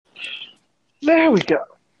There we go.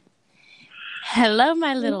 Hello,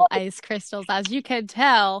 my little ice crystals. As you can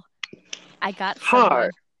tell, I got Hi,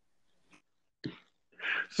 someone.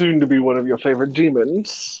 soon to be one of your favorite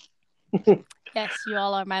demons, Yes, you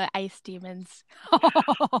all are my ice demons.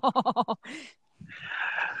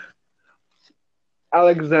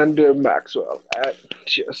 Alexander Maxwell at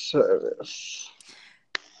your service.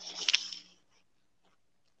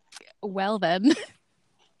 Well, then,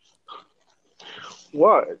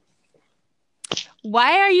 What?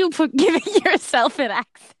 why are you giving yourself an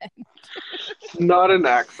accent? It's not an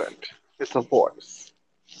accent. It's a voice.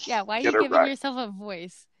 Yeah, why are Get you it giving right. yourself a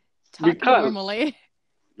voice? Talk Because, normally.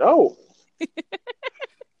 no,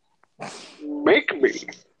 make me.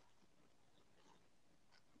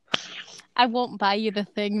 I won't buy you the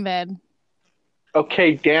thing then.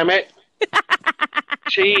 Okay, damn it.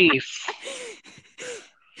 Jeez.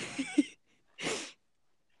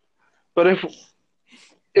 But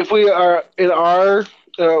if we are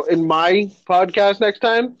in my podcast next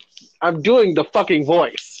time, I'm doing the fucking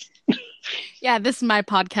voice. Yeah, this is my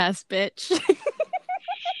podcast, bitch.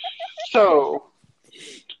 So,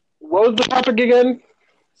 what was the topic again?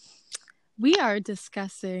 We are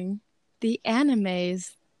discussing the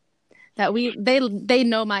animes that they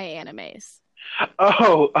know my animes.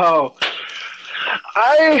 Oh.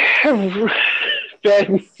 I have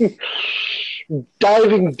been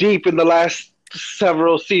diving deep in the last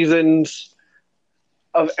several seasons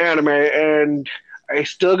of anime, and I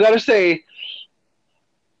still gotta say,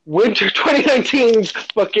 Winter 2019's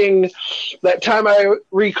fucking that time I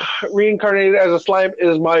reincarnated as a slime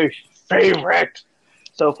is my favorite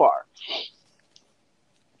so far.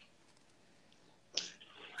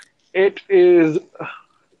 It is Was I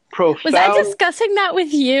profound. discussing that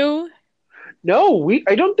with you? No,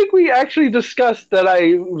 I don't think we actually discussed that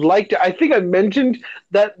I liked it. I think I mentioned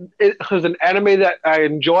that it was an anime that I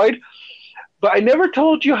enjoyed, but I never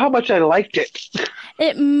told you how much I liked it.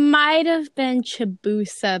 It might have been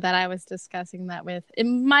Chibusa that I was discussing that with. It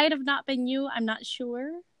might have not been you. I'm not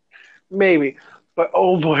sure. Maybe. But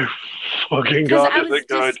oh my fucking Because god, I is was it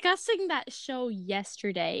good? discussing that show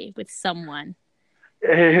yesterday with someone.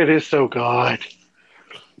 It is so good.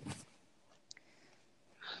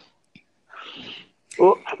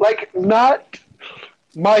 Well, like, not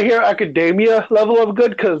My Hero Academia level of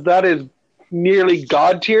good, because that is nearly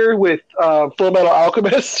god tier with Full Metal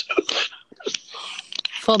Alchemist.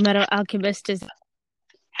 Full Metal Alchemist is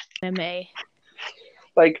anime.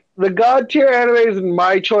 Like, the god tier animes in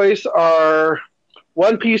my choice are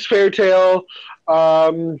One Piece, Fairy Tail,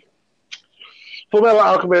 um, Full Metal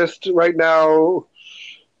Alchemist right now,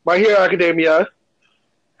 My Hero Academia,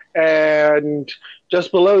 and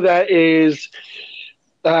just below that is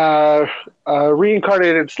uh,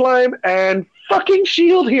 Reincarnated Slime and fucking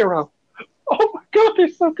Shield Hero. Oh my god, they're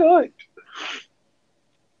so good.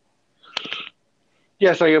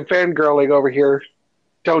 Yes, I am fangirling over here.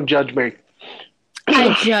 Don't judge me.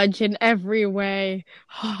 I judge in every way.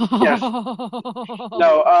 Yes.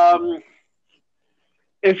 No,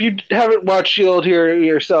 if you haven't watched Shield Hero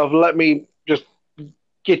yourself, let me just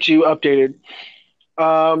get you updated.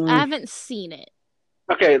 I Um, haven't seen it.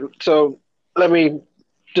 okay, so let me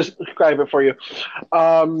just describe it for you.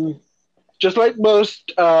 Um, just like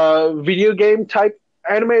most video game type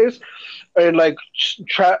animes and like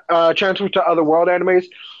transfer to other world animes,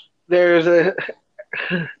 there's a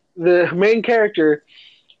the main character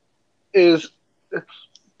is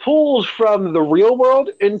pulled from the real world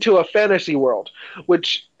into a fantasy world,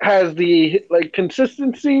 which has the like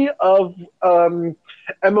consistency of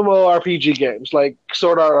MMORPG games like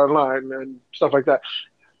Sword Art Online and stuff like that.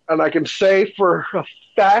 And I can say for a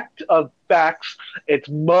fact of facts, it's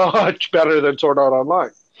much better than Sword Art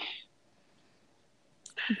Online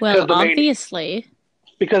Well, because obviously.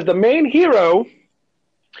 the main hero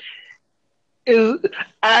is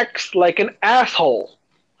acts like an asshole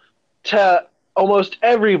to almost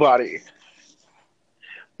everybody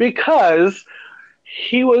because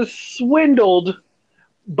he was swindled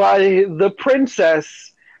by the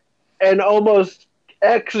princess and almost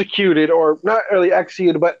executed, or not really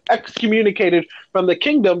executed, but excommunicated from the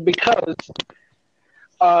kingdom because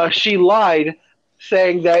she lied,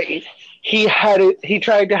 saying that he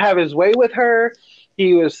tried to have his way with her.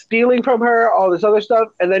 He was stealing from her, all this other stuff,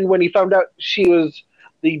 and then when he found out she was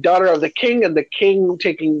the daughter of the king, and the king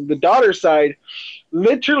taking the daughter's side,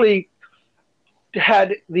 literally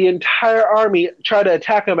had the entire army try to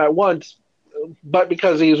attack him at once, but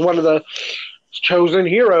because he's one of the chosen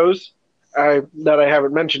heroes that I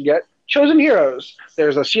haven't mentioned yet, chosen heroes.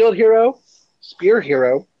 There's a shield hero, spear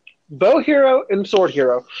hero, bow hero, and sword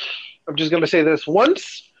hero. I'm just going to say this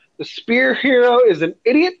once. The spear hero is an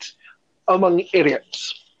idiot among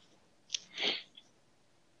idiots.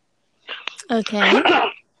 Okay.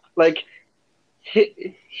 Like,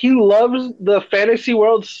 he loves the fantasy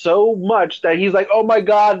world so much that he's like, oh my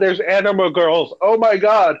god, there's anima girls. Oh my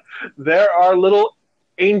god, there are little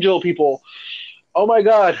angel people. Oh my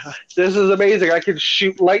god, this is amazing. I can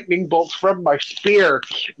shoot lightning bolts from my spear.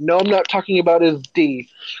 No, I'm not talking about his D.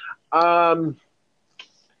 But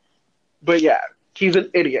yeah, he's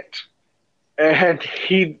an idiot. And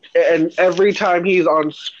every time he's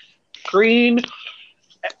on screen,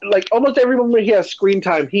 like almost every moment he has screen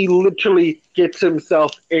time, he literally gets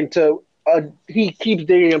himself into he keeps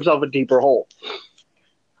digging himself a deeper hole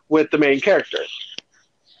with the main character.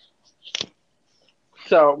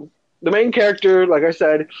 So the main character, like I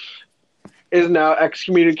said, is now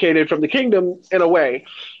excommunicated from the kingdom in a way.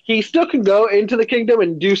 He still can go into the kingdom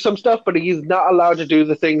and do some stuff, but he's not allowed to do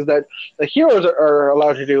the things that the heroes are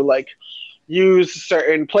allowed to do, like use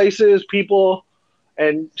certain places, people,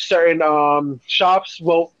 and certain shops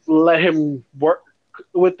won't let him work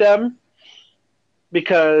with them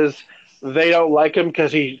because they don't like him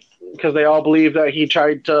because they all believe that he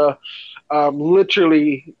tried to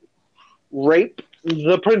literally rape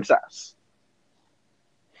the princess.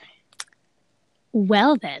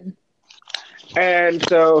 Well then. And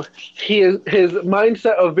so his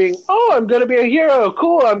mindset of being, oh, I'm going to be a hero,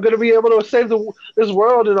 cool, I'm going to be able to save this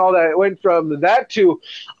world and all that, it went from that to,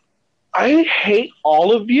 I hate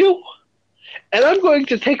all of you, and I'm going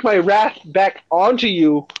to take my wrath back onto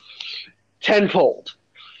you tenfold.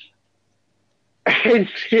 And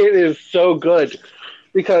it is so good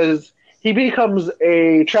because he becomes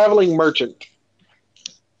a traveling merchant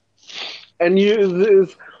and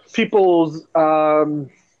uses people's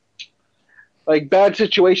like bad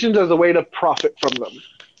situations as a way to profit from them.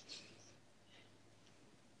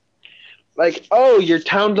 Like, oh, your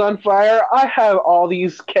town's on fire. I have all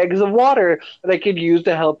these kegs of water that I could use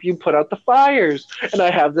to help you put out the fires. And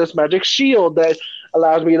I have this magic shield that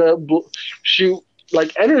allows me to shoot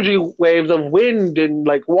like energy waves of wind and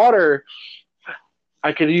like water.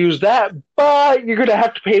 I could use that, but you're going to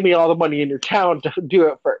have to pay me all the money in your town to do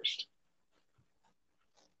it first.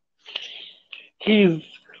 He's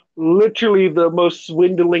literally the most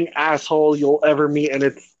swindling asshole you'll ever meet, and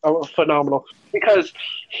it's phenomenal because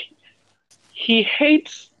he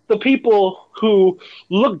hates the people who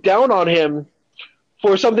look down on him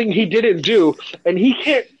for something he didn't do, and he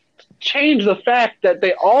can't change the fact that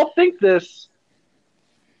they all think this,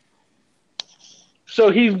 so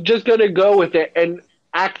he's just going to go with it and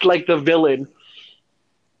act like the villain.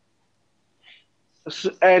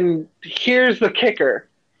 And here's the kicker.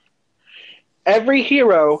 Every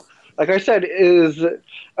hero, like I said, is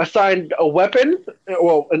assigned a weapon,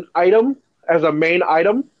 well, an item as a main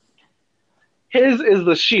item. His is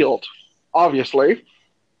the shield, obviously.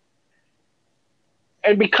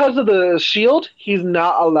 And because of the shield, he's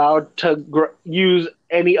not allowed to use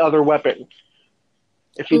any other weapon.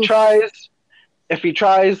 If he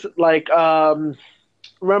tries, like,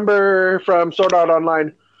 remember from Sword Art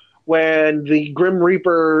Online when the Grim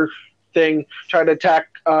Reaper thing tried to attack,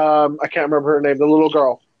 I can't remember her name, the little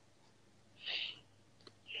girl.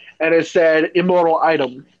 And it said immortal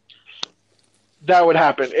item. That would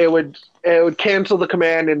happen. It would cancel the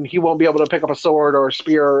command, and he won't be able to pick up a sword or a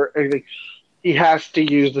spear or anything. He has to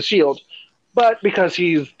use the shield. But because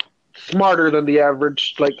he's smarter than the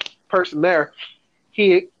average person there,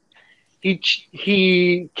 he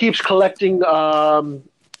keeps collecting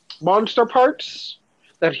monster parts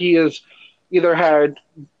that he has either had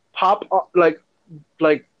pop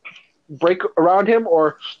break around him,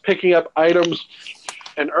 or picking up items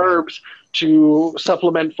and herbs to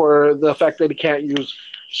supplement for the fact that he can't use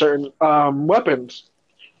certain weapons.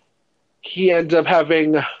 He ends up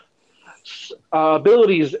having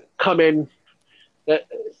abilities come in that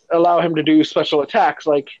allow him to do special attacks.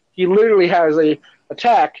 Like, he literally has a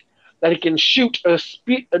attack that he can shoot a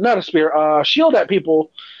shield at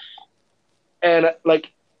people and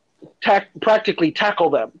practically tackle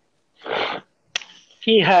them.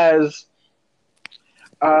 He has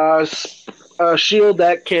a shield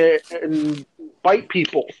that can bite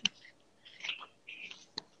people.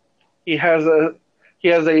 He has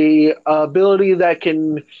a ability that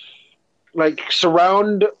can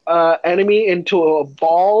surround enemy into a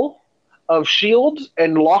ball of shields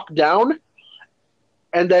and lock down,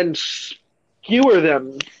 and then skewer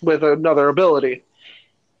them with another ability.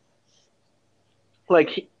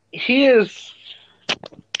 He is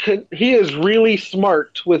really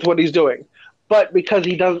smart with what he's doing, but because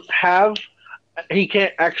he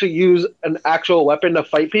can't actually use an actual weapon to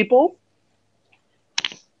fight people,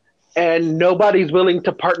 and nobody's willing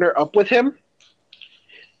to partner up with him,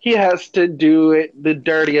 he has to do it the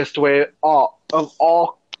dirtiest way of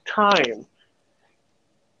all time.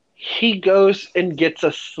 He goes and gets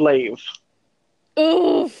a slave.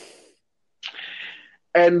 Oof.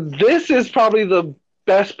 And this is probably the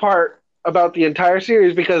best part about the entire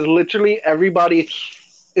series because literally everybody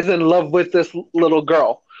is in love with this little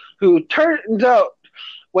girl who turns out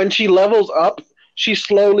when she levels up, she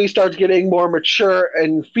slowly starts getting more mature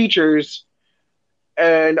and features.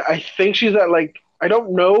 And I think she's at like, I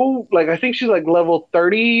don't know, like I think she's like level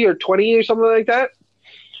 30 or 20 or something like that.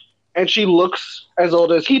 And she looks as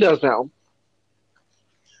old as he does now.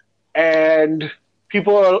 And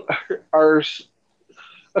people are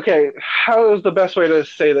okay, how is the best way to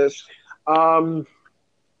say this? Um,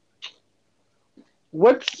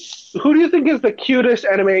 who do you think is the cutest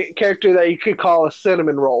anime character that you could call a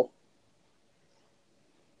cinnamon roll?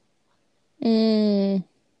 Mm.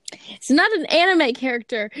 It's not an anime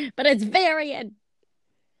character, but it's variant.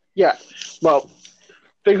 Yeah, well,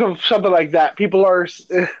 think of something like that. People are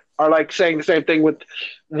like saying the same thing with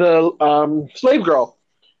the slave girl,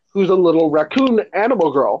 who's a little raccoon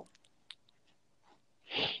animal girl.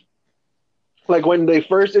 Like when they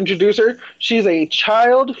first introduce her, she's a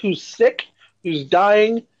child who's sick, who's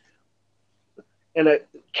dying in a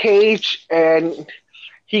cage, and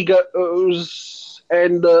he goes,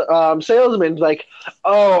 and the salesman's like,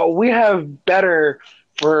 "Oh, we have better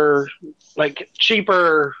for like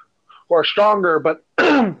cheaper or stronger, but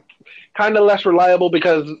kind of less reliable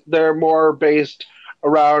because they're more based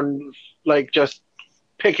around like just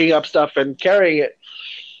picking up stuff and carrying it."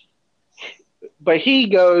 But he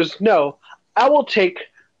goes, "No, I will take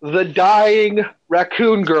the dying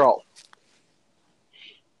raccoon girl."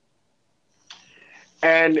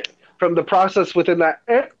 And from the process within that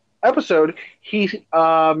episode, he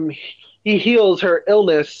heals her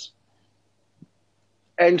illness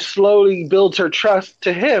and slowly builds her trust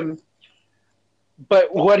to him.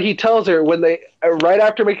 But what he tells her when they right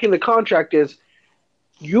after making the contract is,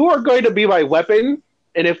 "You are going to be my weapon,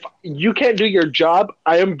 and if you can't do your job,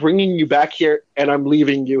 I am bringing you back here, and I'm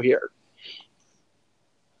leaving you here."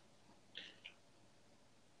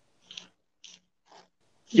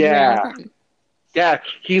 Yeah, Damn. yeah,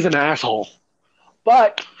 he's an asshole,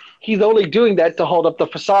 but he's only doing that to hold up the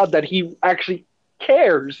facade that he actually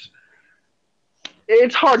cares.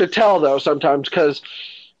 It's hard to tell though sometimes because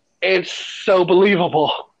it's so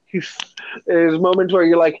believable. There's moments where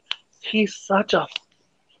you're like, he's such a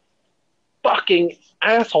fucking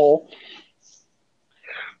asshole.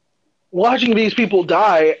 Watching these people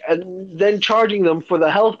die and then charging them for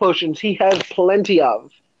the health potions he has plenty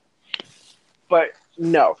of. But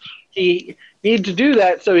no, he needs to do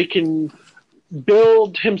that so he can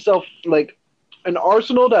build himself like an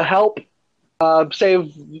arsenal to help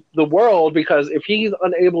save the world. Because if he's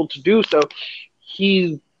unable to do so,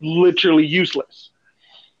 he's literally useless.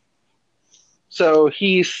 So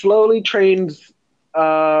he slowly trains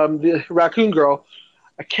the raccoon girl.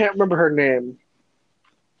 I can't remember her name,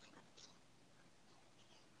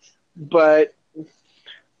 but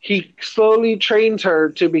he slowly trains her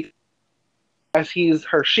to be as he's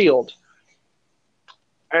her shield.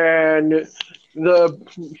 And the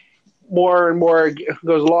more and more it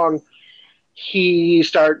goes along, he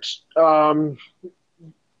starts.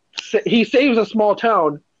 He saves a small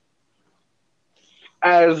town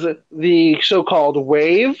as the so-called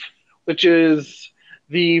wave, which is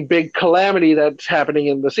the big calamity that's happening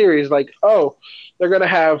in the series. Like, oh, they're gonna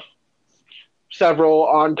have several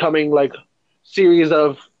oncoming like series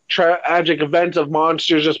of tragic events of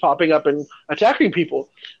monsters just popping up and attacking people.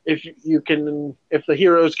 If the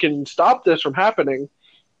heroes can stop this from happening,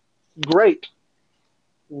 great,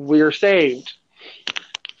 we're saved.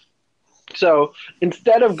 So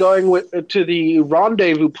instead of going to the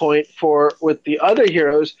rendezvous point with the other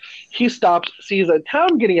heroes, he stops, sees a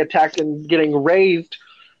town getting attacked and getting razed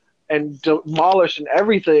and demolished and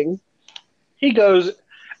everything. He goes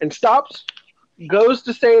and stops, goes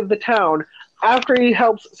to save the town. After he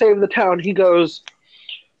helps save the town, he goes,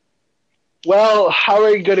 "Well, how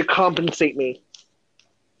are you going to compensate me?"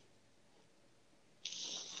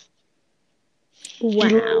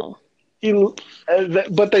 Wow.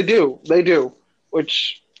 But they do,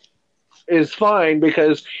 which is fine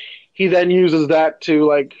because he then uses that to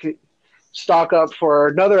like stock up for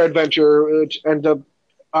another adventure, which ends up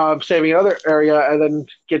saving another area, and then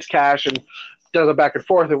gets cash and does it back and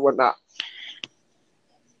forth and whatnot.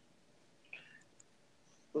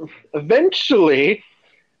 Eventually,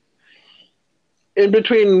 in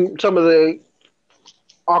between some of the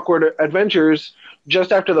awkward adventures,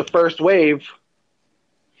 just after the first wave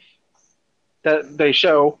that they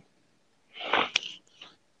show,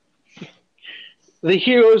 the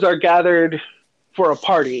heroes are gathered for a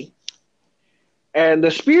party, and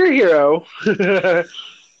the spear hero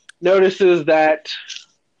notices that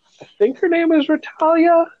I think her name is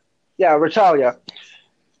Ratalia. Yeah, Ratalia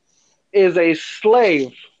is a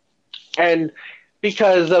slave, and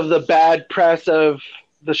because of the bad press of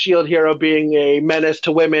the shield hero being a menace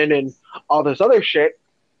to women and all this other shit,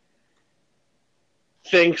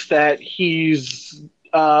 thinks that he's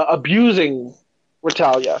abusing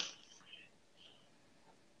Ratalia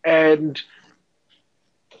and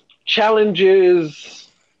challenges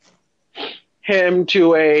him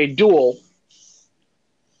to a duel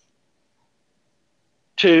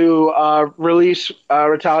to release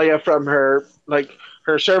Ratalia from her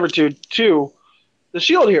servitude to the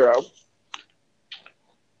shield hero.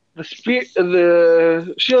 The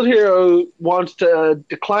shield hero wants to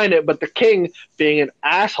decline it, but the king, being an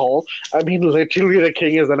asshole, I mean, literally, the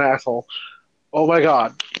king is an asshole. Oh my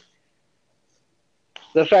god.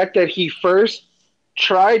 The fact that he first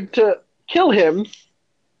tried to kill him,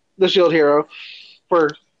 the shield hero, for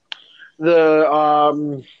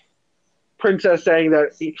the princess saying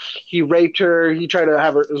that he raped her, he tried to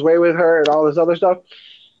have his way with her, and all this other stuff,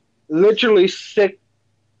 literally sicked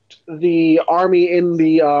the army in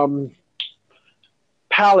the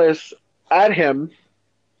palace at him,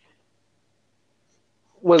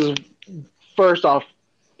 was first off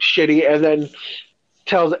shitty, and then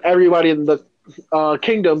tells everybody in the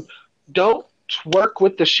kingdom, don't work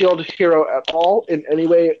with the shield hero at all in any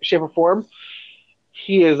way, shape, or form.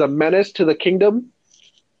 He is a menace to the kingdom.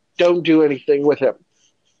 Don't do anything with him.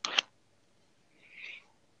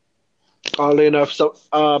 Oddly enough, so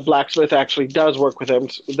Blacksmith actually does work with him.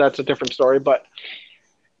 So that's a different story. But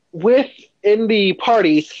within the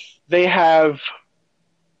party, they have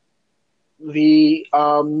the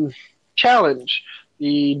challenge,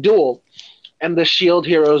 the duel, and the shield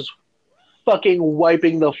heroes fucking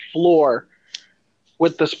wiping the floor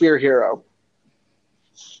with the spear hero.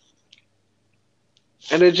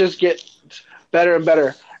 And it just gets better and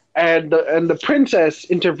better. And the princess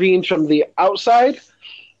intervenes from the outside,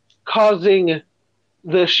 causing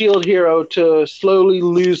the shield hero to slowly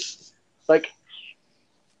lose,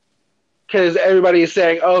 because everybody is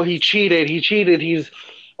saying, oh, he cheated, he's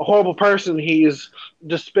a horrible person, he's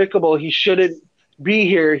despicable, he shouldn't be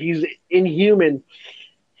here, he's inhuman,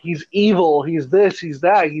 he's evil, he's this, he's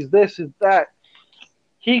that, he's this, he's that.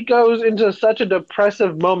 He goes into such a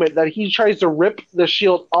depressive moment that he tries to rip the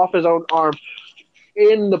shield off his own arm,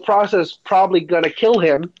 in the process probably gonna kill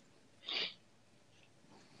him.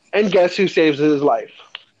 And guess who saves his life?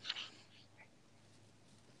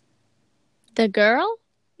 The girl?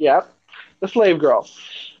 Yep, the slave girl.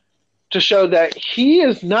 To show that he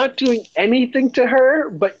is not doing anything to her,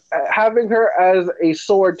 but having her as a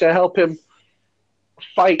sword to help him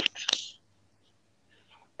fight.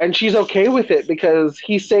 And she's okay with it because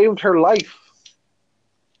he saved her life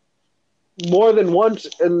more than once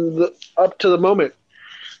up to the moment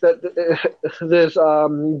that this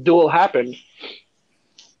duel happened.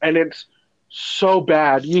 And it's so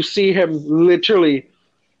bad. You see him literally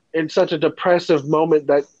in such a depressive moment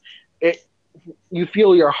that you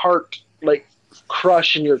feel your heart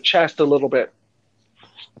crush in your chest a little bit.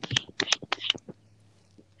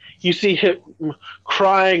 You see him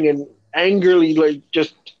crying and angrily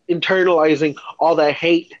just internalizing all the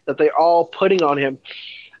hate that they're all putting on him,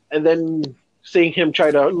 and then seeing him try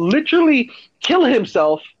to literally kill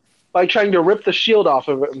himself by trying to rip the shield off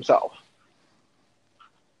of himself.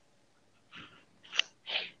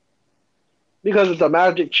 Because it's a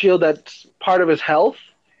magic shield that's part of his health,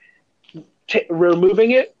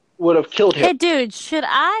 removing it would have killed him. Hey, dude, should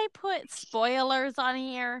I put spoilers on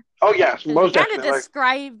here? Oh, yes, most definitely. Kind of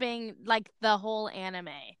describing, the whole anime.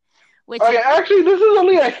 Which okay, actually, this is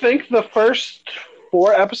only, I think, the first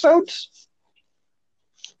 4 episodes.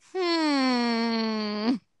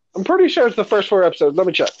 I'm pretty sure it's the first 4 episodes. Let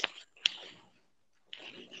me check.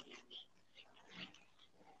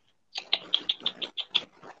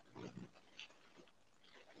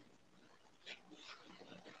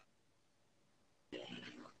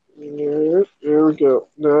 Here we go.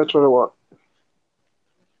 No, that's what I want.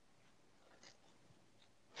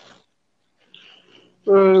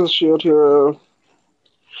 The Shield Hero.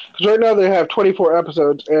 Because right now they have 24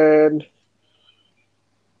 episodes, and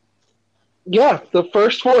yeah, the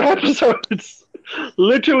first 4 episodes.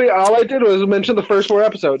 Literally, all I did was mention the first 4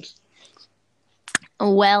 episodes.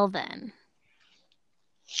 Well, then.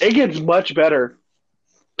 It gets much better.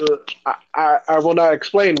 I will not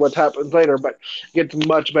explain what happens later, but it gets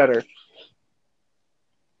much better.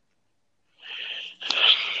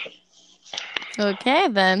 Okay,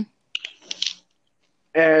 then.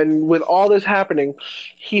 And with all this happening,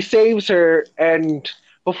 he saves her. And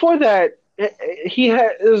before that, he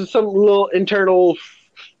has some little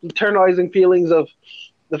internalizing feelings of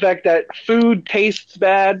the fact that food tastes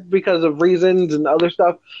bad because of reasons and other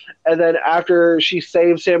stuff. And then after she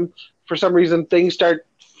saves him, for some reason, things start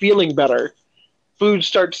feeling better. Food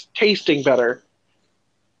starts tasting better.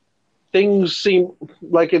 Things seem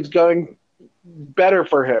like it's going better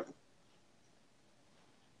for him.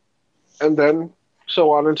 And then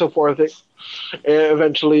so on and so forth. It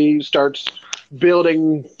eventually starts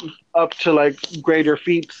building up to like greater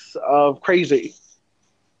feats of crazy.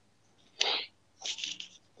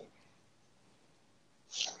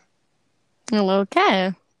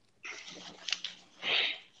 Okay.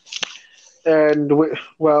 And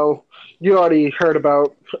well, you already heard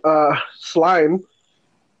about Slime,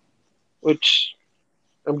 which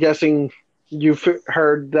I'm guessing you've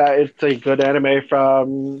heard that it's a good anime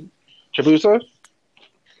from Chibusa.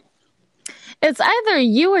 It's either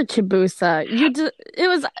you or Chibusa. It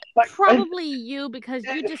was Like, probably you because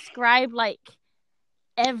you described like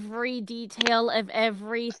every detail of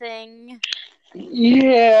everything.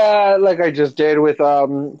 yeah, like I just did with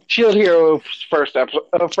Shield Hero's first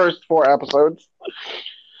 4 episodes.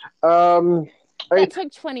 Um, I, That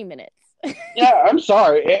took 20 minutes. yeah, I'm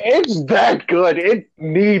sorry. It's that good. It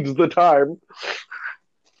needs the time.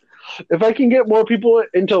 If I can get more people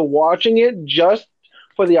into watching it just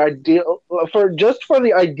for the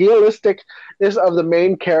idealisticness of the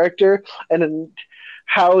main character and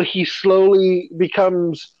how he slowly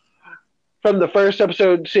becomes from the first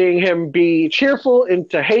episode, seeing him be cheerful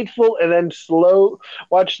into hateful, and then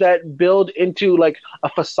watch that build into like a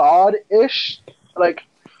facade ish like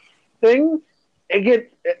thing.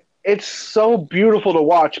 It's so beautiful to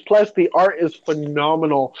watch. Plus, the art is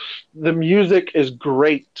phenomenal. The music is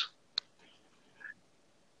great,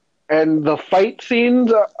 and the fight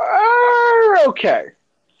scenes are okay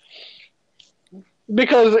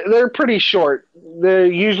because they're pretty short. They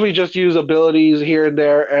usually just use abilities here and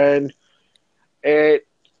there, and it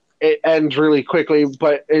it ends really quickly,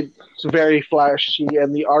 but it's very flashy,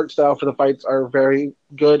 and the art style for the fights are very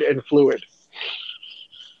good and fluid.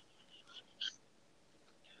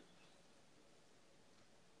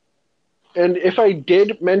 And if I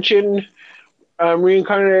did mention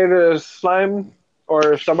reincarnated as slime,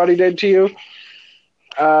 or if somebody did to you,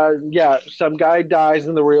 yeah, some guy dies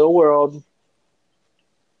in the real world.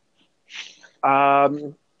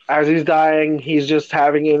 As he's dying, he's just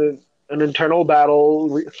having an internal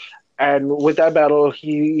battle, and with that battle,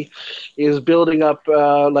 he is building up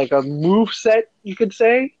like a move set, you could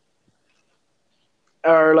say,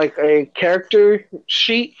 or like a character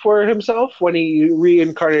sheet for himself when he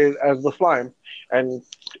reincarnated as the slime, and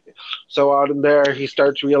so out in there, he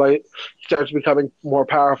starts becoming more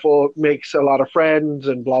powerful, makes a lot of friends,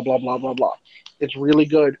 and blah blah blah blah blah. It's really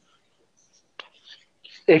good.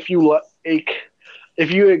 If you like,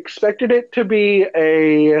 if you expected it to be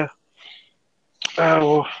a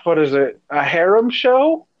what is it, a harem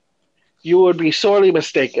show, you would be sorely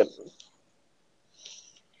mistaken.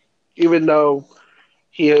 Even though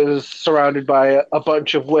he is surrounded by a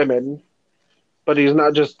bunch of women, but he's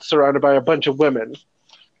not just surrounded by a bunch of women.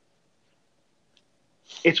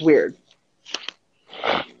 It's weird.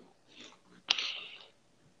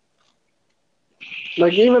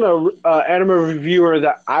 Like even a anime reviewer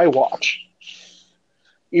that I watch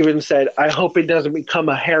even said, "I hope it doesn't become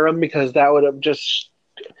a harem because that would have just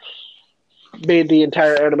made the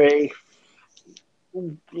entire anime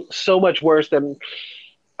so much worse than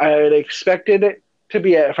I had expected it to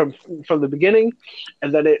be from the beginning,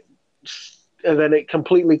 and then it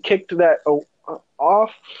completely kicked that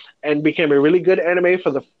off and became a really good anime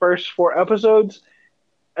for the first 4 episodes,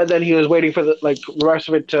 and then he was waiting for the rest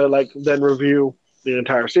of it to then review the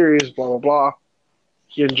entire series, blah blah blah.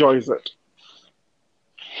 He enjoys it.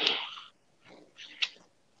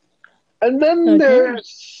 And then Okay.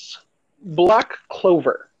 there's Black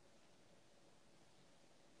Clover.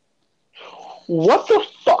 What the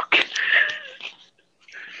fuck?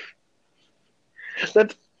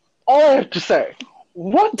 That's all I have to say.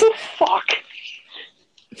 What the fuck?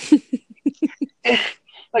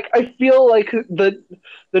 Like I feel like the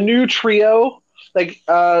new trio,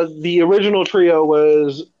 the original trio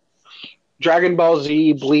was Dragon Ball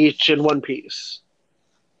Z, Bleach, and One Piece.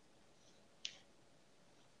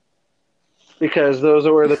 Because those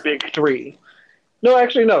were the big three. No,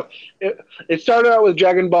 actually, no. It started out with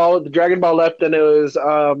Dragon Ball. The Dragon Ball left, then it was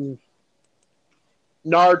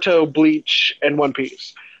Naruto, Bleach, and One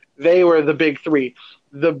Piece. They were the big three.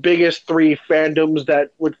 The biggest three fandoms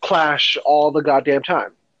that would clash all the goddamn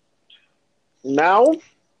time. Now,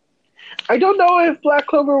 I don't know if Black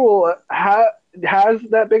Clover will has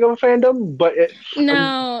that big of a fandom, but um,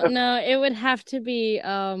 No, it would have to be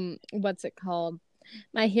what's it called?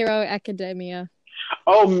 My Hero Academia.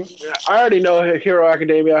 oh, I already know Hero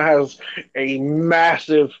Academia has a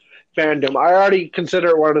massive fandom. I already consider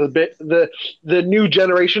it one of the new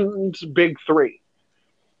generation's big three.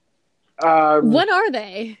 Um, What are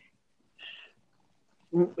they?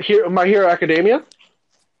 My Hero Academia,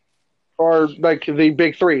 or like the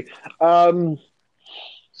big three. Um,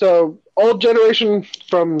 so old generation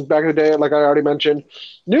from back in the day, like I already mentioned.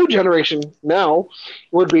 New generation now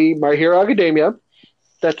would be My Hero Academia.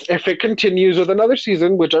 That's if it continues with another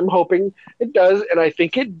season, which I'm hoping it does, and I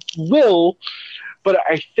think it will. But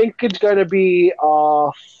I think it's going to be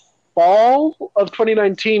fall of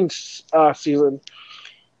 2019 season,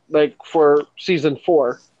 like for season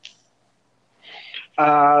 4.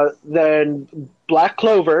 Then Black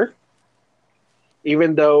Clover,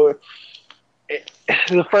 even though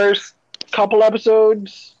the first couple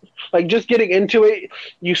episodes, like just getting into it,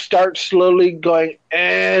 you start slowly going,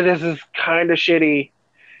 this is kind of shitty.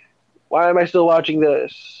 Why am I still watching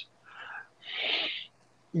this?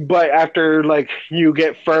 But after like you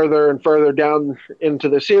get further and further down into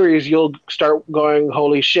the series, you'll start going,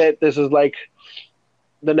 holy shit, this is like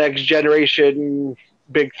the next generation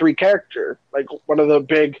big three character, like one of the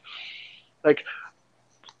big like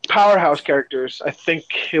powerhouse characters. I think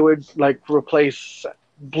it would like replace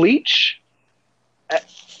Bleach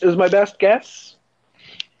is my best guess.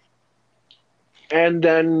 And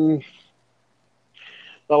then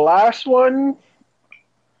the last one,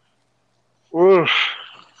 oof,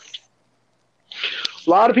 a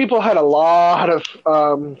lot of people had a lot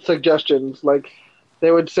of suggestions. Like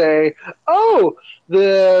they would say, "Oh,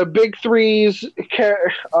 the big three's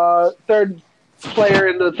third player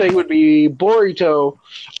in the thing would be Boruto,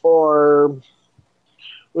 or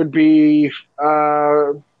would be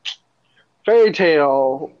Fairy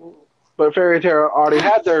Tail." But Fairy Tail already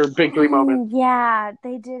had their big three moment. Yeah,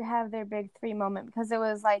 they did have their big three moment because it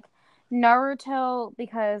was like Naruto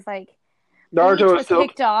because like Bleach Naruto is was still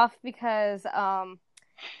kicked off because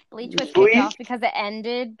Bleach was kicked Bleach. off because it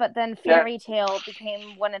ended, but then Yeah, Fairy Tail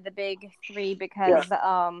became one of the big three yeah. because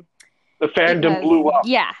The fandom because blew up.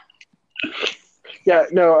 yeah. Yeah,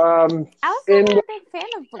 no. I was In never a big fan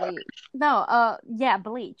of Bleach. No, yeah,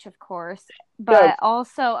 Bleach, of course, yeah, but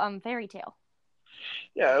also Fairy Tail.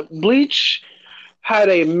 yeah, Bleach had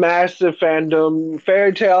a massive fandom.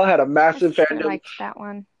 Fairy Tail had a My massive sister fandom. liked that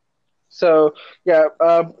one. So yeah,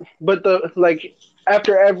 but the like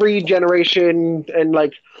after every generation and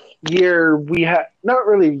like year we had not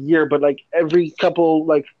really year, but like every couple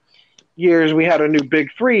like years we had a new big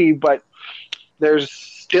three. But there's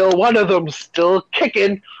still one of them still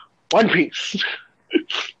kicking, One Piece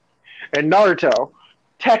and Naruto.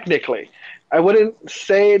 Technically, I wouldn't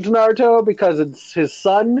say it's Naruto because it's his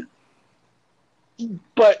son,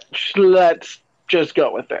 but let's just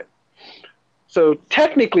go with it. So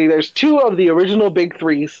technically, there's two of the original big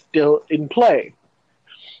three still in play.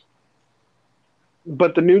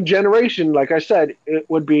 But the new generation, like I said, it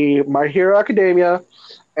would be My Hero Academia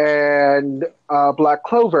and Black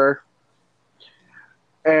Clover.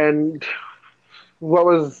 And what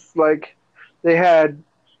was like, they had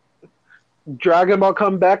Dragon Ball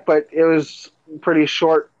come back, but it was pretty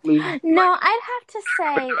shortly. No, I'd have to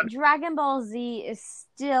say Dragon Ball Z is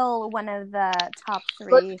still one of the top But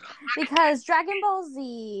three because Dragon Ball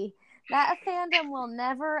Z, that fandom will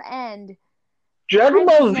never end. Dragon I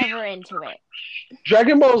was Ball Z, never into it.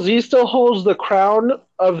 Dragon Ball Z still holds the crown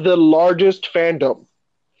of the largest fandom.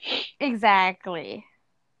 Exactly.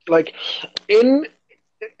 Like in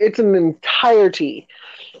its an entirety,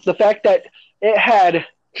 the fact that it had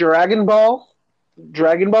Dragon Ball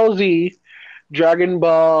Z, Dragon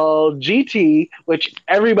Ball GT, which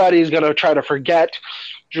everybody's gonna try to forget,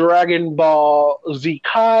 Dragon Ball Z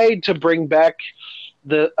Kai to bring back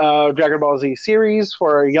the Dragon Ball Z series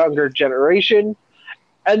for a younger generation,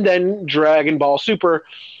 and then Dragon Ball Super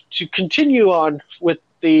to continue on with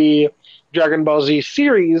the Dragon Ball Z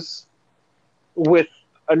series with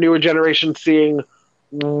a newer generation seeing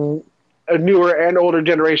a newer and older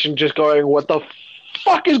generation just going, "What the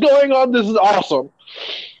fuck is going on? This is awesome!"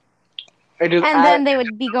 And just And then they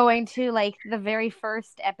would be going to like the very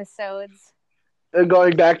first episodes.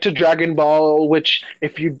 going back to Dragon Ball, which,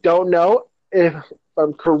 if you don't know, if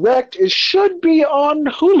I'm correct, it should be on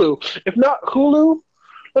Hulu. If not Hulu,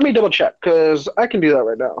 let me double check because I can do that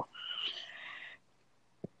right now.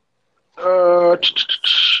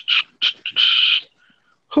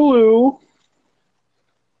 Hulu.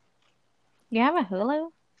 You have a Hulu?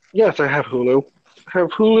 Yes, I have Hulu. I have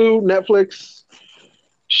Hulu, Netflix,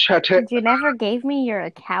 Shut it. You never gave me your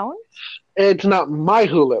account? It's not my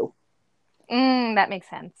Hulu. That makes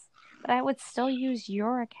sense. But I would still use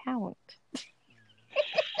your account.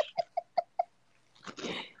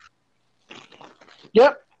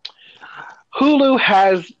 Yep. Hulu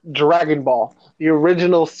has Dragon Ball, the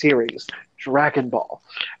original series, Dragon Ball.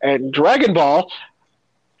 And Dragon Ball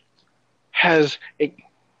has a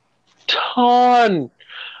ton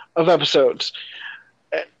of episodes.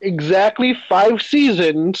 Exactly 5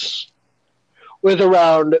 seasons with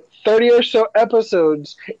around 30 or so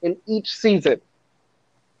episodes in each season.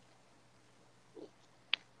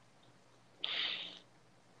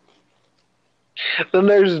 Then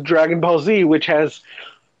there's Dragon Ball Z, which has,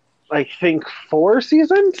 I think, 4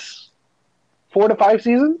 seasons? 4 to 5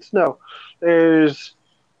 seasons? No. There's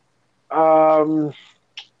the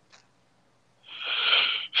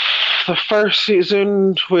first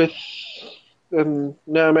season with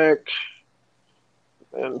Namek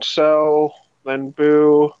and Cell, then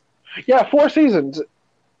Boo. Yeah, 4 seasons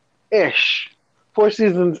ish. 4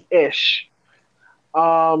 seasons ish.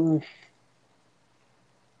 And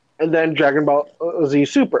then Dragon Ball Z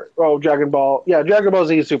Super. Oh, Dragon Ball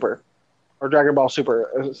Z Super. Or Dragon Ball Super,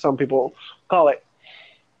 as some people call it.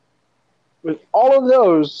 With all of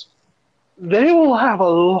those, they will have a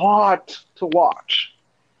lot to watch.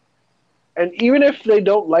 And even if they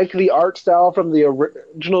don't like the art style from the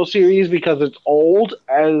original series because it's old,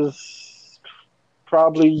 as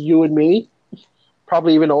probably you and me,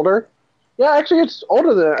 probably even older. Yeah, actually, it's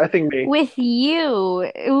older than I think me. With you.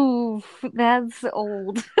 Oof, that's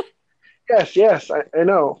old. Yes, I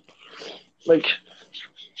know. Like,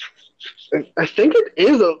 I think it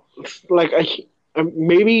is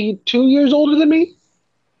maybe 2 years older than me.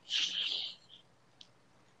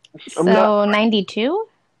 So 92?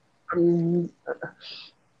 I'm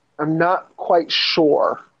not quite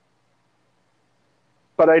sure,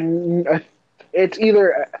 but it's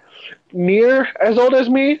either near as old as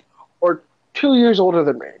me or 2 years older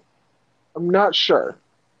than me. I'm not sure.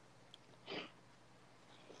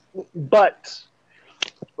 But,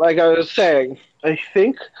 like I was saying, I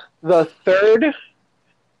think the third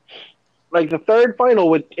final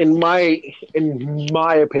would, in my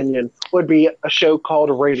opinion, would be a show called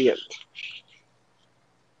Radiant.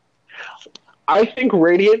 I think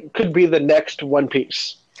Radiant could be the next One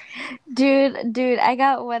Piece. Dude, I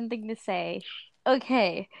got one thing to say.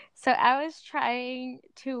 Okay, so I was trying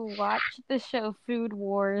to watch the show Food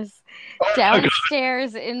Wars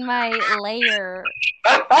downstairs in my lair.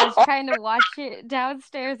 I was trying to watch it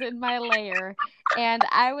downstairs in my lair, and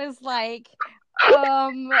I was like,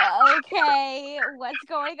 okay, what's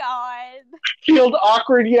going on? Feels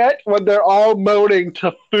awkward yet when they're all moaning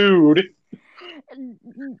to food.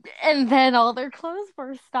 And then all their clothes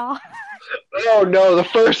burst off. Oh no, the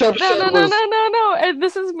first episode No. And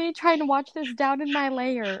this is me trying to watch this down in my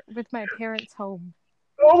lair with my parents' home.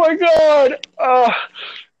 Oh my god!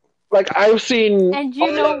 Like I've seen. And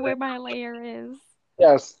you know where my lair is?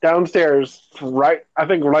 Yes, downstairs, right. I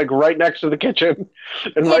think right next to the kitchen,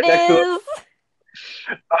 and right next to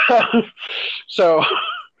the. So.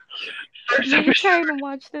 I'm trying to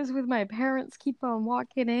watch this with my parents keep on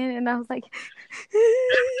walking in, and I was like,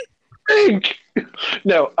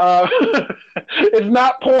 no, it's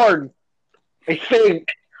not porn. I think.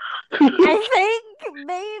 Maybe.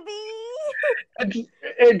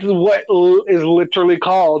 It's what is literally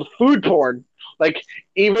called food porn. Like,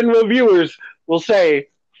 even reviewers will say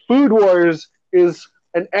Food Wars is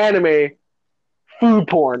an anime food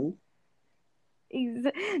porn.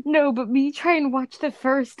 No, but me trying to watch the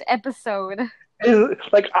first episode.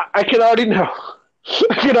 Like, I can already know.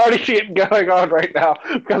 I can already see it going on right now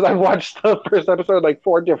because I've watched the first episode like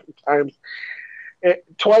 4 different times.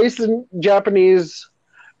 Twice in Japanese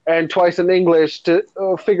and twice in English to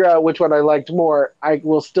figure out which one I liked more. I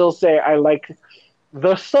will still say I like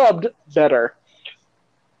the subbed better.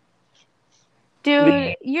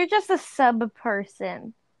 Dude, you're just a sub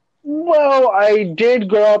person. Well, I did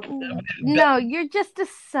grow up... No, you're just a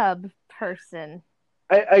sub person.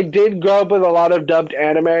 I did grow up with a lot of dubbed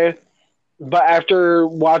anime, but after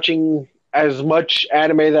watching as much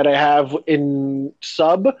anime that I have in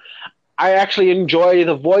sub, I actually enjoy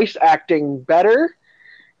the voice acting better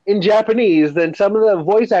in Japanese than some of the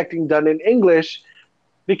voice acting done in English,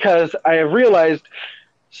 because I have realized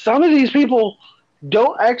some of these people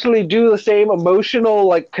don't actually do the same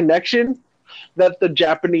emotional connection that the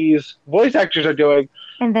Japanese voice actors are doing.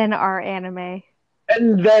 And then our anime.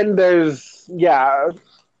 And then there's,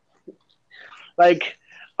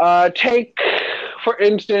 take, for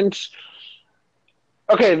instance,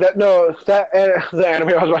 the anime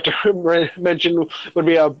I was about to mention would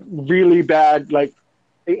be a really bad,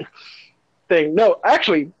 thing. No,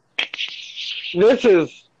 actually, this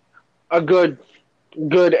is a good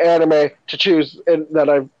anime to choose and that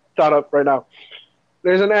I've thought of right now.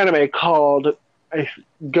 There's an anime called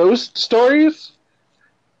Ghost Stories,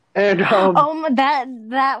 and Oh,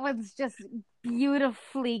 that one's just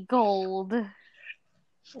beautifully gold.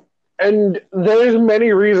 and there's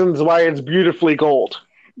many reasons why it's beautifully gold.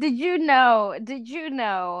 Did you know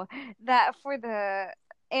that for the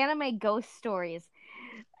anime Ghost Stories,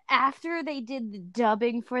 after they did the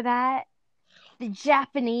dubbing for that, the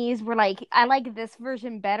Japanese were like, I like this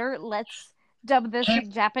version better. Let's dub this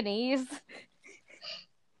in Japanese.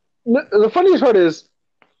 The funniest part is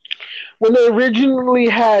when they originally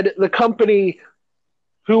had the company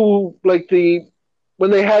who like the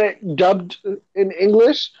when they had it dubbed in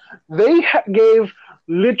English, they gave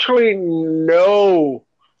literally no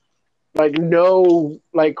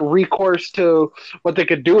recourse to what they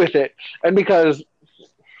could do with it, and because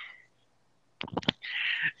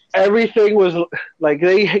everything was like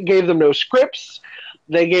they gave them no scripts,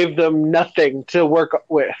 they gave them nothing to work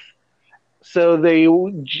with. So they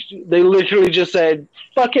literally just said,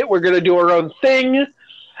 "Fuck it, we're gonna do our own thing,"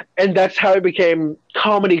 and that's how it became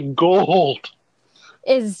comedy gold.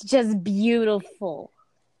 Is just beautiful.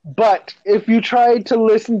 But if you tried to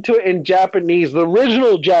listen to it in Japanese, the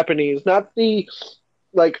original Japanese, not the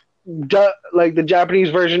like like the Japanese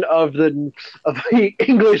version of the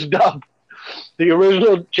English dub, the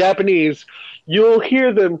original Japanese, you'll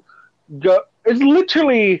hear them go. It's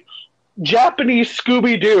literally Japanese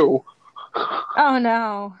Scooby Doo. Oh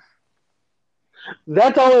no.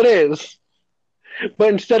 That's all it is. But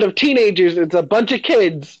instead of teenagers, it's a bunch of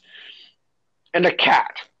kids and a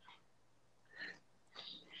cat.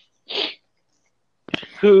 But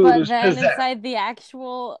Who's then possessed. inside the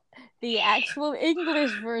actual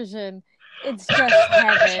English version, it's just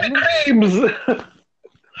heaven. Screams!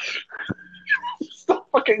 Stop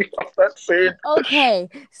fucking off that scene. Okay,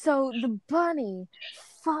 so the bunny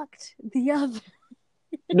fucked the other.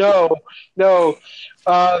 No.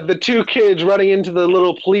 The two kids running into the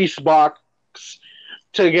little police box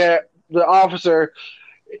to get the officer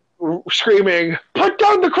screaming, "Put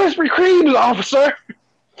down the Krispy Kremes, officer!"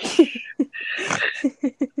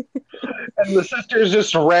 And the sister's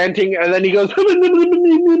just ranting, and then he goes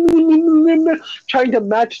trying to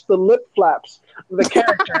match the lip flaps of the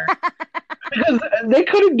character. Because they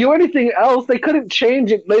couldn't do anything else. They couldn't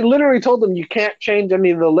change it. They literally told them you can't change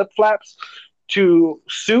any of the lip flaps to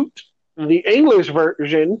suit the English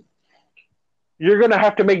version. You're going to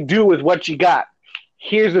have to make do with what you got.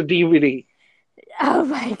 Here's a DVD. Oh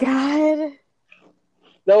my god.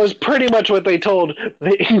 That was pretty much what they told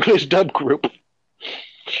the English dub group.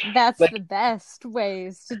 That's the best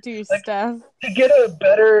ways to do stuff. To get a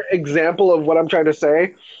better example of what I'm trying to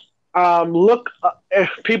say, look, if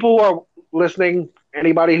people who are listening,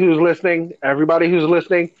 anybody who's listening, everybody who's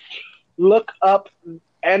listening, look up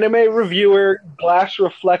Anime Reviewer Glass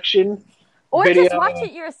Reflection Or video. just watch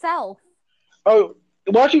it yourself. Oh,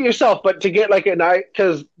 watch it yourself, but to get like an eye,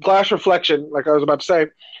 because Glass Reflection, like I was about to say,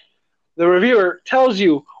 the reviewer tells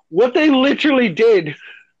you what they literally did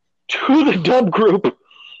to the dub group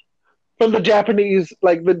from the Japanese,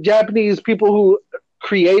 like the Japanese people who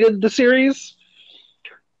created the series,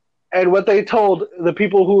 and what they told the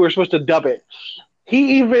people who were supposed to dub it.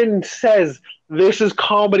 He even says this is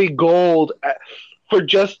comedy gold for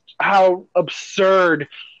just how absurd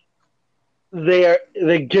they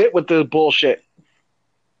get with the bullshit.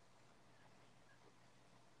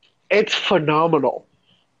 It's phenomenal.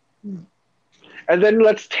 And then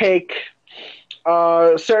let's take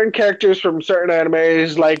certain characters from certain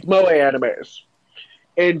animes, like moe animes.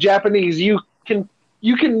 In Japanese, you can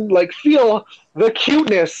like feel the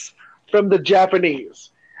cuteness from the Japanese,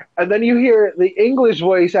 and then you hear the English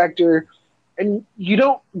voice actor, and you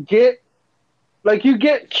don't get you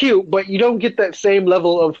get cute, but you don't get that same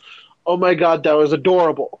level of, oh my god, that was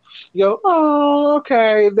adorable. You go, oh,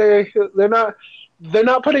 okay, they're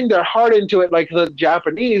not putting their heart into it like the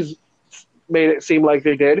Japanese made it seem like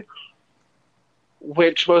they did,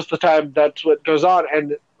 which most of the time that's what goes on.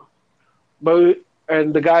 And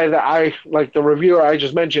the guy that I like, the reviewer I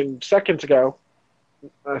just mentioned seconds ago,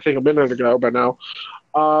 I think a minute ago by now,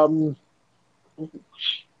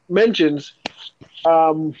 mentions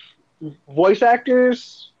voice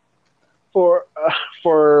actors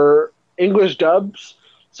for English dubs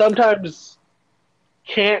sometimes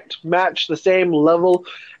can't match the same level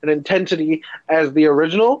and intensity as the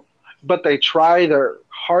original, but they try their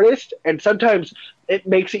hardest, and sometimes it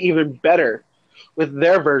makes it even better with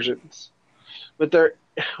their versions. With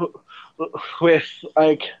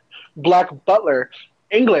like Black Butler,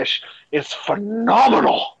 English is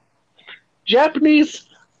phenomenal. Japanese,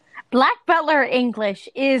 Black Butler English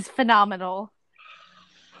is phenomenal.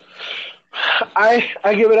 I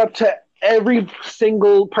give it up to every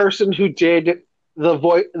single person who did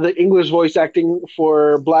the English voice acting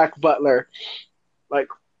for Black Butler. Like,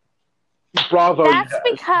 bravo, you That's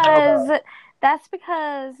guys.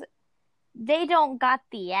 because they don't got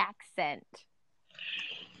the accent.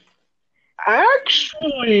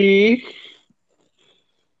 Actually,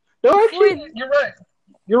 no, actually, you're right.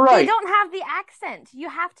 You're They right. don't have the accent. You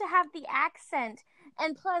have to have the accent.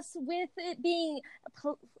 And plus, with it being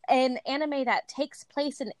an anime that takes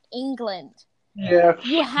place in England, Yeah,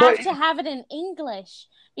 you have to have it in English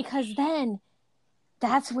because then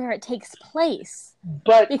that's where it takes place.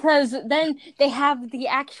 but Because then they have the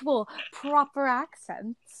actual proper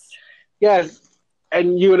accents. yes,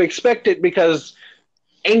 and you would expect it because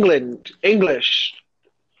English,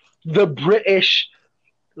 the British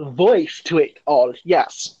voice to it all,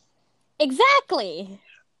 yes. Exactly.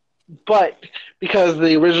 But because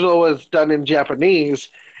the original was done in Japanese,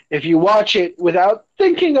 if you watch it without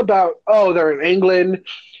thinking about, oh, they're in England,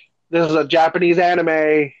 this is a Japanese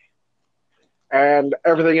anime, and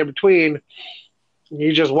everything in between,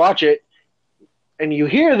 you just watch it and you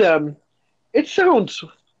hear them, it sounds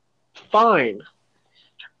fine.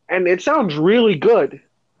 And it sounds really good.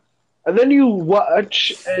 And then you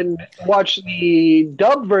watch the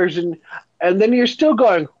dub version, and then you're still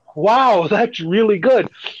going, wow, that's really good.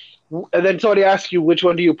 And then somebody asks you, which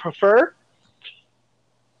one do you prefer?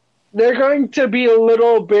 They're going to be a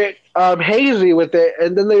little bit hazy with it,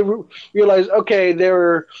 and then they realize, okay,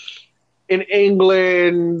 they're in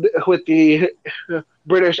England with the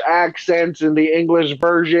British accents and the English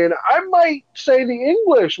version. I might say the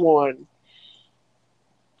English one.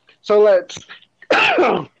 So let's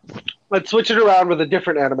switch it around with a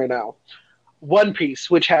different anime now. One Piece,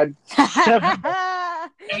 which had 7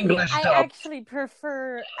 English I dubs. actually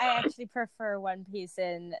prefer One Piece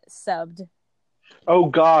in subbed. Oh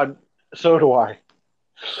God, so do I.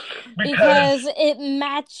 Because it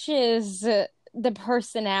matches the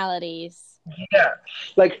personalities. Yeah,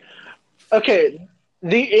 like, okay,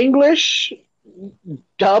 the English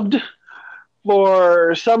dubbed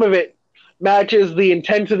for some of it matches the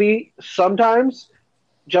intensity sometimes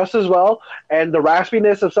just as well, and the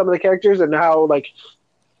raspiness of some of the characters and how like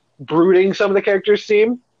brooding some of the characters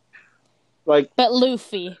seem. But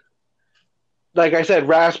Luffy, like I said,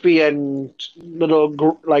 raspy and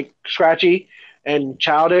little like scratchy and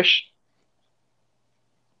childish.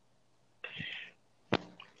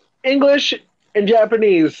 English and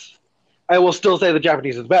Japanese, I will still say the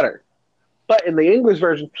Japanese is better, but in the English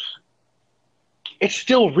version, it's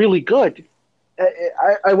still really good.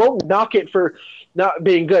 I won't knock it for not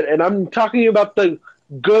being good, and I'm talking about the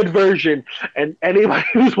good version. And anybody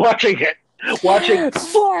who's watching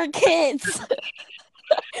 4Kids.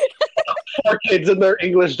 4Kids in their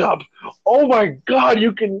English dub. Oh my God,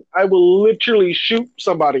 I will literally shoot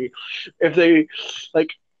somebody if they like.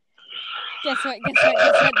 Guess what,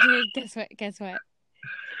 dude? Guess what?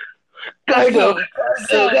 I know.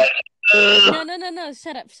 No.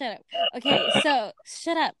 Shut up. Okay, so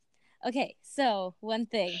shut up. Okay, so one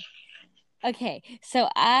thing. Okay, so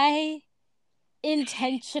I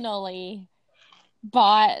intentionally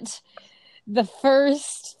bought the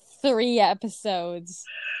first 3 episodes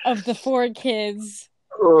of the 4Kids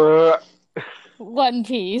One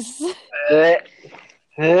Piece.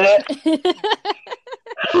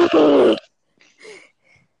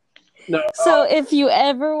 No. So if you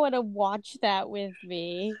ever want to watch that with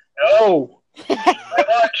me. No. I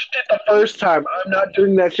watched it the first time. I'm not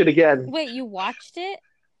doing that shit again. Wait, you watched it?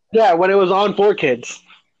 Yeah, when it was on 4Kids.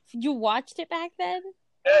 You watched it back then?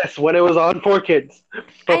 Yes, when it was on 4Kids.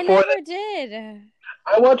 I never did.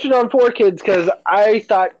 I watched it on 4Kids because I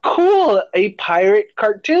thought, cool, a pirate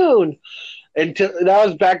cartoon. Until that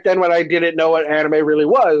was back then when I didn't know what anime really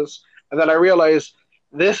was. And then I realized,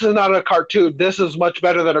 this is not a cartoon. This is much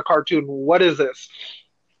better than a cartoon. What is this?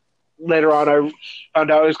 Later on, I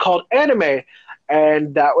found out it was called anime.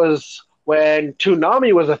 And that was when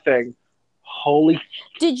Toonami was a thing. Holy.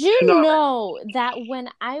 Did you know that when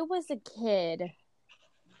I was a kid,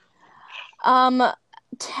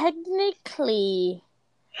 technically,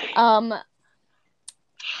 when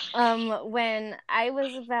I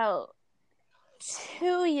was about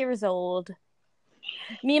 2 years old,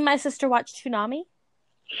 me and my sister watched Toonami.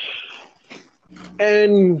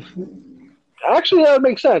 And actually, that would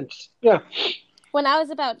make sense. Yeah. When I was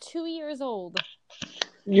about 2 years old.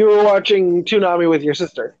 You were watching Toonami with your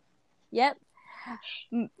sister. Yep.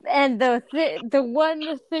 And the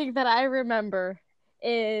one thing that I remember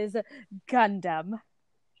is Gundam.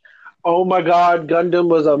 Oh my God, Gundam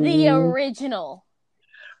was a The original.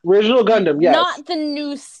 original Gundam. Yes, Not the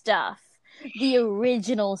new stuff. The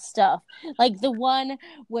original stuff. Like the one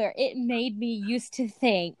where it made me used to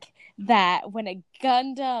think that when the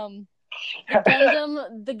Gundam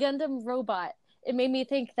robot, it made me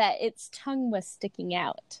think that its tongue was sticking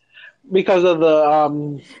out. because of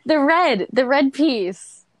The red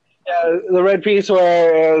piece. the red piece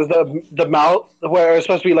where it was the mouth, where it was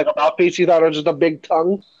supposed to be like a mouthpiece. You thought it was just a big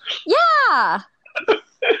tongue. Yeah.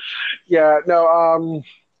 Yeah, no.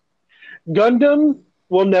 Gundam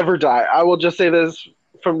will never die. I will just say this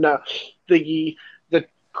from now. The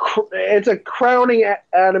it's a crowning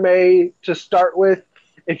anime to start with.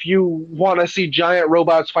 If you want to see giant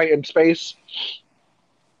robots fight in space,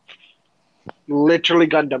 literally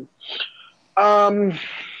Gundam. Um,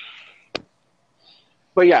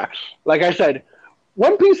 but yeah, like I said,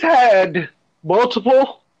 One Piece had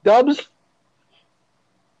multiple dubs. To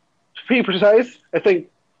be precise, I think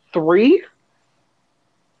three.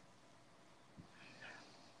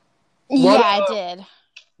 Yeah, I did.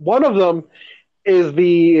 One of them is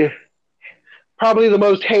the probably the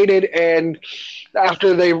most hated, and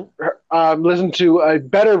after they listen to a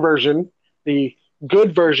better version, the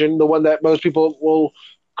good version, the one that most people will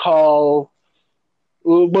call,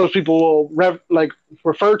 most people will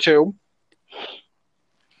refer to,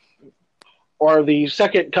 or the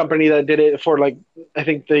second company that did it for like I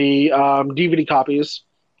think the DVD copies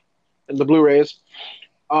and the Blu-rays.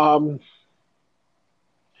 Um,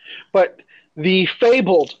 but the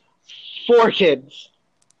fabled Four Kids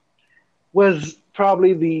was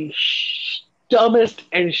probably the dumbest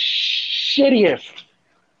and shittiest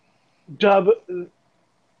dub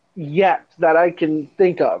yet that I can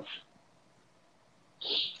think of.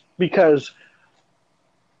 Because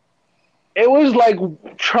it was like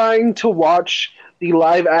trying to watch the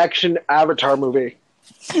live action Avatar movie.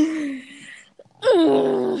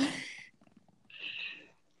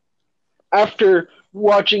 After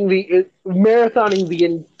watching marathoning the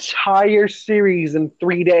entire series in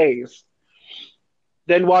 3 days,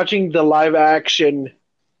 then watching the live action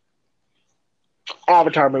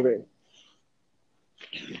Avatar movie.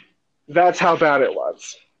 That's how bad it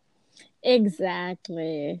was.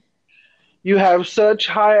 Exactly. You have such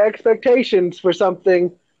high expectations for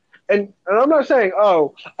something, and I'm not saying,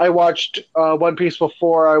 oh, I watched One Piece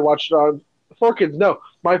before I watched Four Kids. No,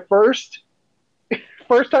 my first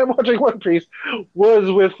time watching One Piece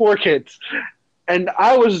was with Four Kids, and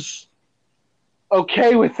I was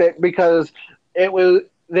okay with it because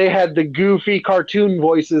they had the goofy cartoon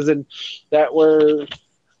voices and that were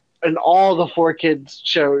in all the Four Kids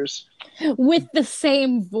shows, with the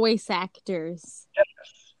same voice actors,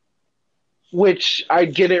 which I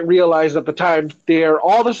didn't realize at the time. They're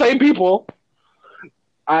all the same people.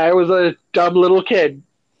 I was a dumb little kid.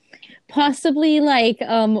 Possibly like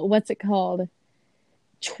what's it called?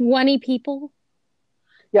 20 people?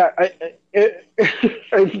 Yeah,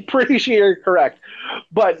 I'm pretty sure you're correct.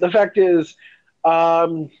 But the fact is,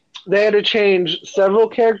 they had to change several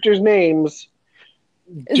characters' names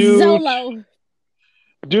Zolo.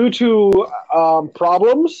 due to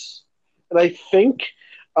problems, and I think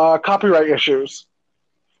copyright issues.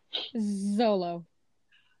 Zolo.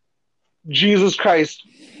 Jesus Christ.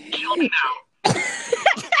 Kill me now.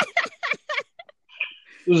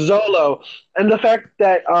 Zolo. And the fact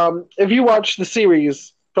that if you watch the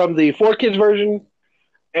series from the Four Kids version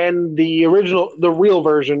and the real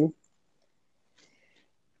version,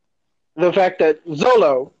 the fact that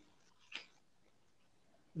Zolo,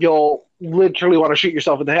 you'll literally want to shoot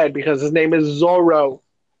yourself in the head because his name is Zoro.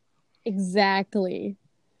 Exactly.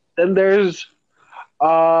 Then there's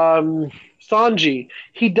Sanji.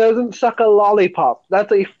 He doesn't suck a lollipop.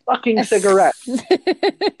 That's a fucking cigarette.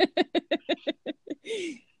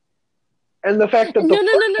 And the fact that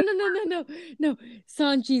no.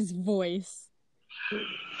 Sanji's voice.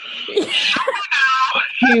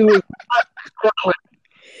 He was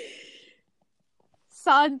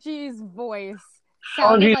Sanji's voice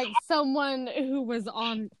sounded like someone who was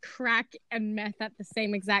on crack and meth at the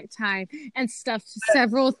same exact time and stuffed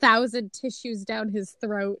several thousand tissues down his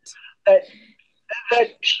throat.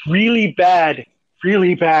 That really bad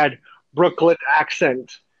Brooklyn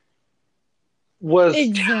accent was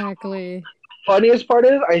exactly. Funniest part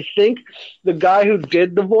is, I think the guy who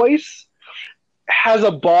did the voice has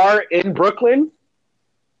a bar in Brooklyn,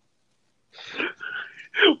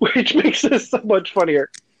 which makes this so much funnier.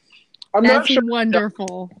 That's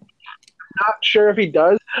wonderful. Not sure if he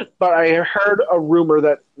does, but I heard a rumor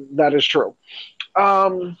that is true.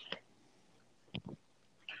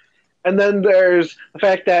 And then there's the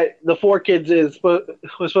fact that the 4Kids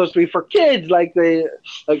was supposed to be for kids, like they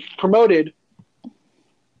promoted.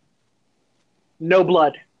 No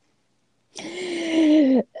blood.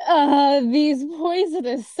 These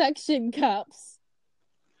poisonous suction cups.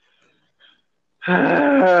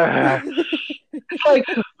 It's like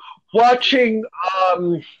watching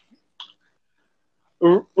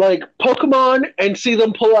like Pokemon and see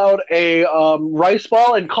them pull out a rice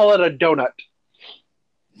ball and call it a donut.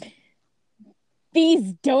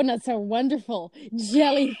 These donuts are wonderful.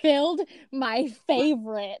 Jelly filled, my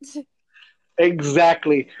favorite.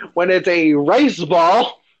 Exactly. When it's a rice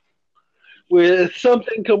ball with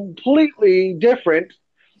something completely different,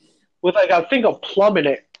 with like I think a plum in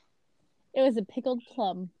it. It was a pickled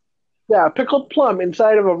plum. Yeah, pickled plum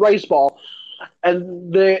inside of a rice ball.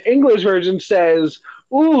 And the English version says,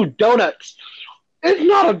 "Ooh, donuts." It's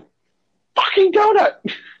not a fucking donut.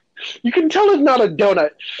 You can tell it's not a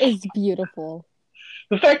donut. It's beautiful.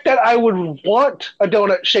 The fact that I would want a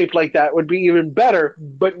donut shaped like that would be even better,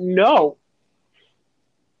 but no.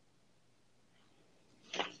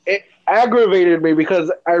 It aggravated me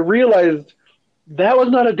because I realized that was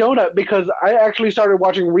not a donut because I actually started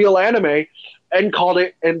watching real anime and called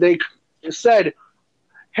it, and they said,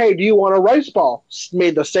 "Hey, do you want a rice ball?"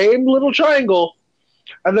 Made the same little triangle,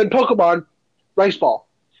 and then Pokemon, rice ball.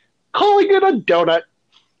 Calling it a donut.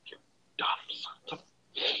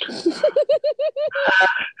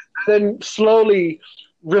 Then slowly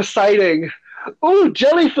reciting, "Ooh,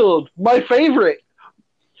 jelly filled, my favorite."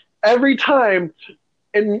 Every time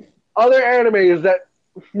in other animes that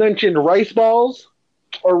mentioned rice balls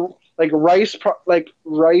or like rice like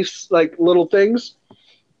little things,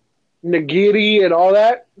 nigiri and all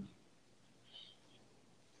that,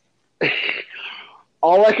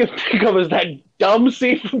 all I can think of is that dumb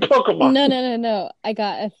scene from Pokemon. No. I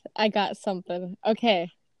got something.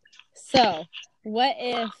 Okay. So, what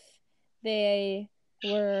if they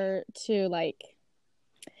were to like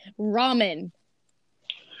ramen?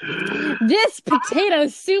 This potato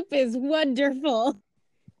soup is wonderful.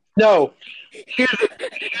 No, here's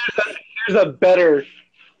a better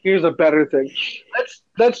thing.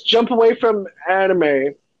 Let's jump away from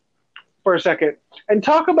anime for a second and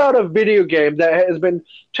talk about a video game that has been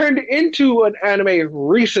turned into an anime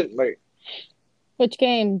recently. Which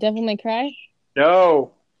game? Devil May Cry?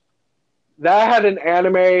 No, that had an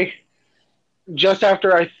anime just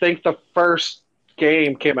after I think the first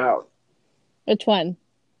game came out. Which one?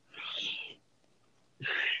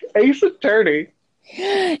 Ace Attorney.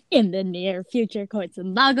 In the near future, courts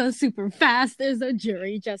in Lagos super fast. There's a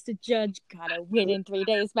jury, just a judge. Gotta win in 3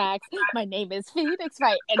 days max. My name is Phoenix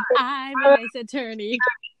Wright, and I'm an Ace Attorney.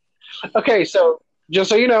 Okay, so just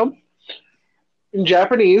so you know, in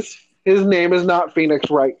Japanese, his name is not Phoenix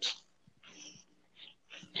Wright.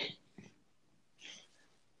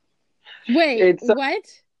 Wait,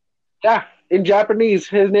 what? Yeah, in Japanese,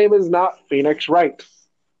 his name is not Phoenix Wright.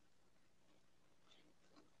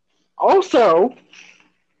 Also,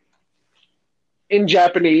 in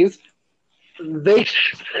Japanese, they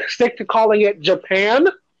stick to calling it Japan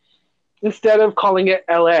instead of calling it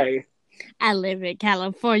LA. I live in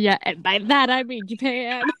California, and by that I mean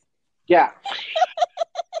Japan. Yeah.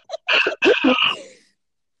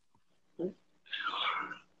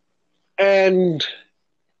 And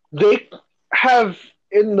they have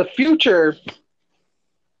in the future,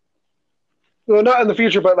 well, not in the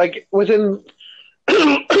future, but like within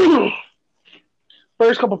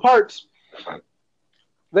first couple parts,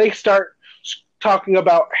 they start talking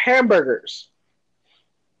about hamburgers.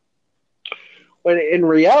 When in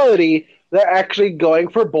reality, they're actually going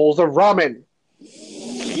for bowls of ramen.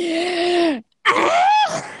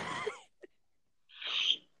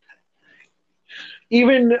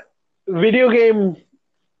 Even video game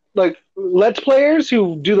like Let's Players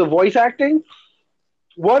who do the voice acting,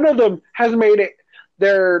 one of them has made it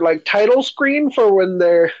their like title screen for when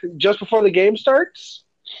they're just before the game starts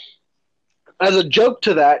as a joke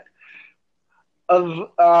to that of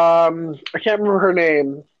I can't remember her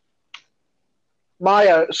name,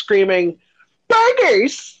 Maya screaming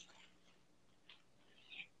 "Burgers!"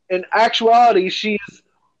 In actuality,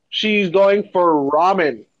 she's going for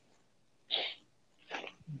ramen,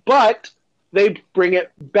 but they bring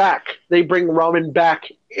it back. They bring ramen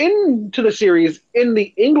back into the series in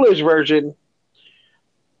the English version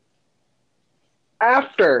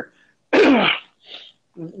after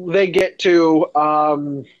they get to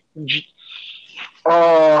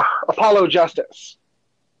Apollo Justice.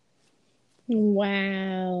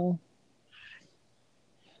 Wow.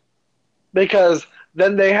 Because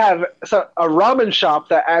then they have a ramen shop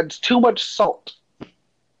that adds too much salt.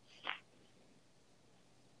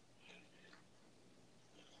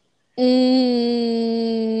 Mm.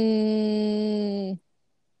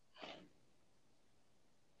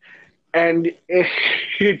 And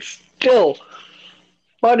it's still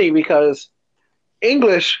funny because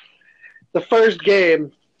English, the first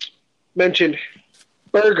game mentioned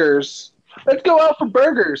burgers. Let's go out for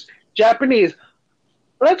burgers. Japanese,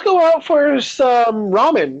 let's go out for some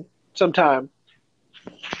ramen sometime.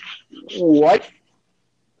 What?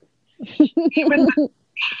 Even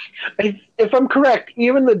if I'm correct,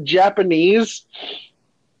 even the Japanese,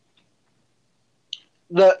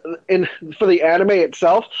 for the anime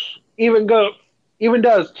itself, even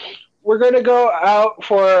does. We're gonna go out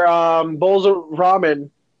for bowls of ramen,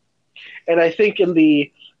 and I think in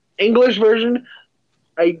the English version,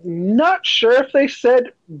 I'm not sure if they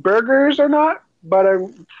said burgers or not, but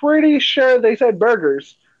I'm pretty sure they said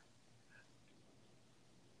burgers.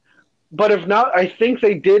 But if not, I think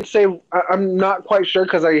they did say. I'm not quite sure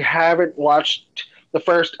because I haven't watched the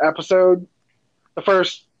first episode, the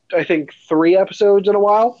first I think 3 episodes in a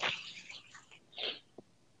while.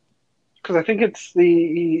 Because I think it's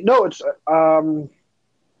the no, it's I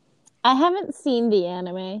haven't seen the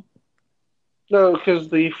anime. no, because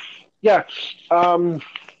the yeah, um,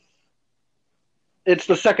 it's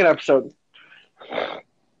the second episode.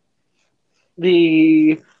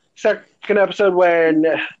 The second episode when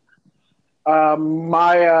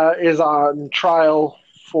Maya is on trial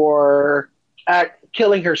for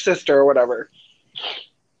killing her sister or whatever.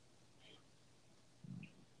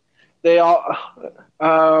 They all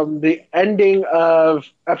the ending of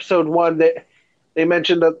episode 1 they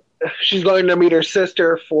mentioned that she's going to meet her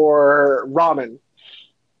sister for ramen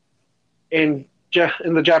in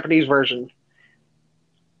the Japanese version.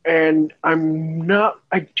 And I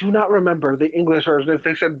do not remember the English version if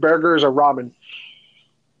they said burgers or ramen.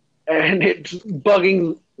 And it's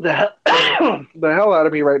bugging the the hell out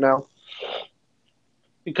of me right now.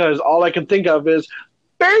 Because all I can think of is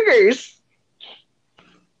burgers.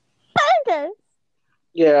 Burgers.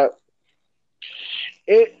 Yeah.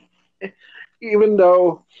 It even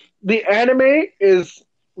though the anime is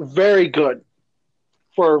very good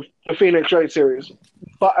for the Phoenix Wright series,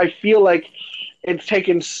 but I feel like it's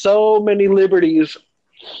taken so many liberties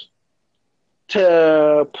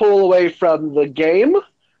to pull away from the game.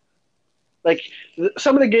 Like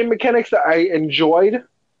some of the game mechanics that I enjoyed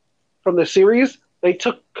from the series, they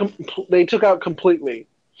took out completely.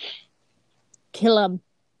 Kill him.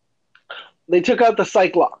 They took out the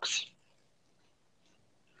Cyclops,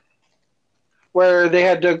 where they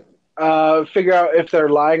had to figure out if they're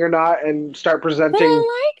lying or not and start But I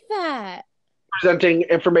like that. presenting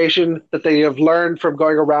information that they have learned from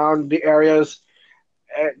going around the areas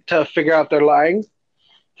to figure out they're lying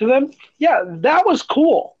to them. Yeah, that was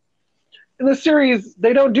cool. In the series,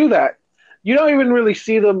 they don't do that. You don't even really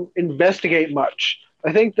see them investigate much.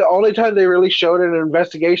 I think the only time they really showed an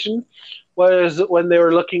investigation was when they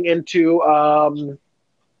were looking into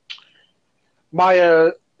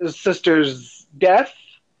Maya's sister's death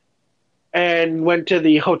and went to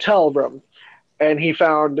the hotel room. And he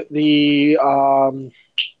found the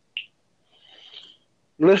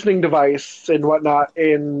listening device and whatnot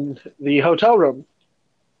in the hotel room.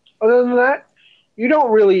 Other than that, you don't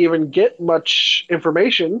really even get much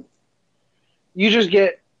information. You just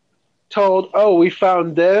get told, "Oh, we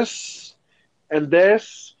found this and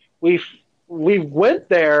this. We went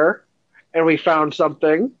there and we found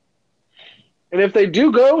something." And if they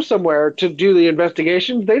do go somewhere to do the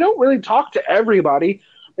investigation, they don't really talk to everybody.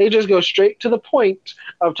 They just go straight to the point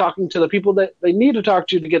of talking to the people that they need to talk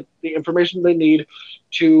to get the information they need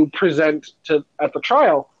to present at the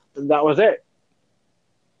trial. And that was it.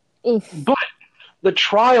 Oof. But the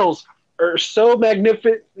trials are so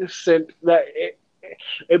magnificent that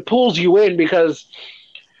it pulls you in because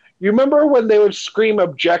you remember when they would scream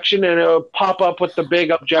objection and it would pop up with the big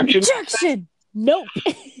objection? Objection! Nope.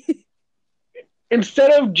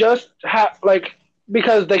 Instead of just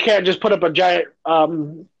because they can't just put up a giant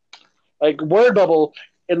word bubble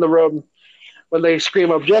in the room when they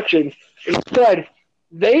scream objection. Instead,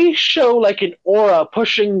 they show like an aura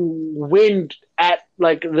pushing wind at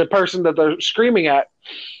like the person that they're screaming at,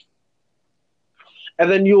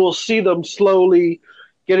 and then you will see them slowly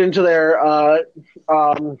get into their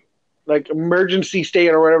emergency state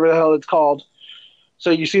or whatever the hell it's called. So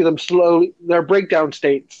you see them slowly their breakdown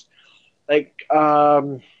states.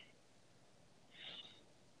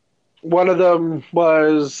 One of them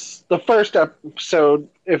was the first episode,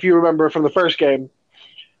 if you remember from the first game,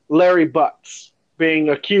 Larry Butts being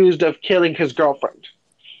accused of killing his girlfriend.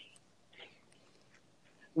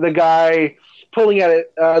 The guy pulling at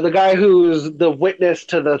it, the guy who's the witness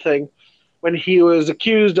to the thing, when he was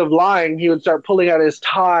accused of lying, he would start pulling out his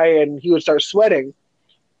tie and he would start sweating.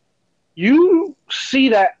 You see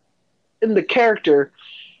that in the character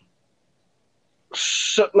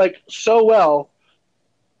so well.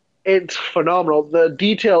 It's phenomenal. The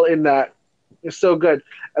detail in that is so good.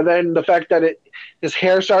 And then the fact that his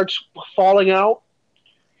hair starts falling out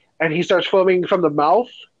and he starts foaming from the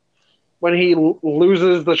mouth when he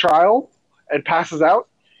loses the trial and passes out.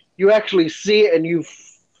 You actually see it and you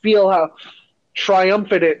feel how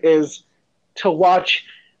triumphant it is to watch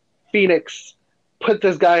Phoenix put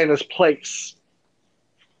this guy in his place.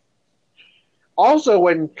 Also,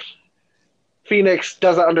 when Phoenix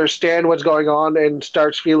doesn't understand what's going on and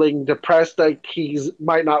starts feeling depressed, like he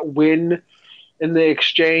might not win in the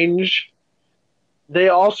exchange, they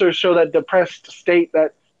also show that depressed state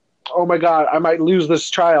that, oh my god, I might lose this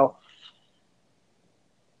trial.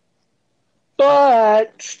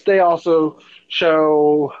 But they also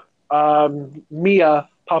show Mia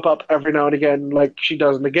pop up every now and again, like she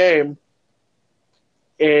does in the game,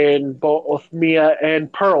 in both Mia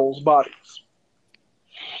and Pearl's bodies.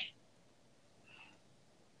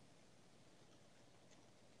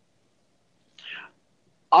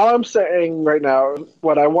 All I'm saying right now,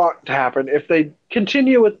 what I want to happen, if they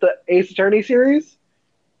continue with the Ace Attorney series,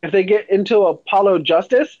 if they get into Apollo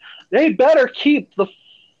Justice, they better keep the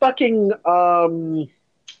fucking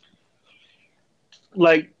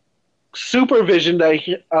supervision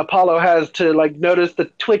that Apollo has to notice the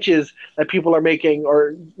twitches that people are making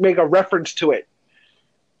or make a reference to it,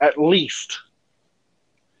 at least,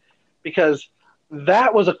 because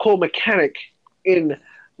that was a cool mechanic in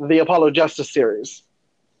the Apollo Justice series.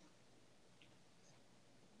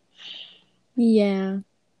 Yeah.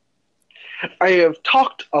 I have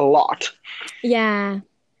talked a lot. Yeah.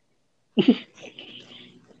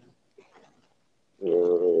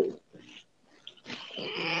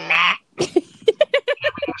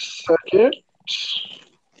 Second.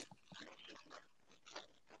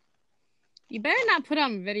 You better not put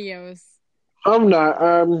on videos. I'm not.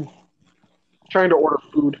 I'm trying to order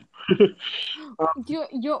food.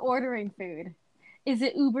 You're ordering food. Is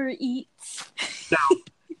it Uber Eats? No.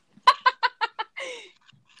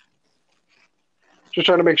 Just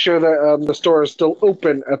trying to make sure that the store is still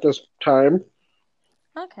open at this time.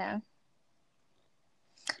 Okay.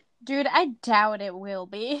 Dude, I doubt it will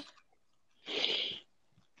be.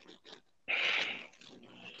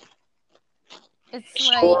 It's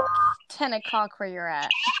like 10 o'clock where you're at.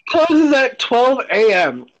 It closes at 12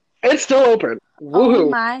 a.m. It's still open. Woohoo. Oh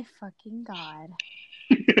my fucking god.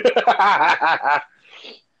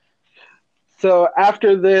 So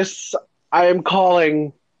after this, I am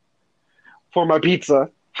calling for my pizza.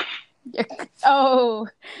 Oh,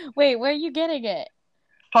 wait, where are you getting it?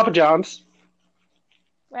 Papa John's.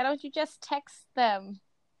 Why don't you just text them?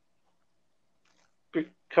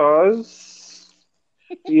 Because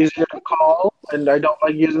it's easier to call, and I don't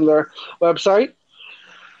like using their website.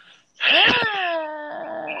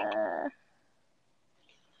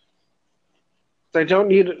 I don't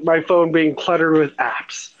need my phone being cluttered with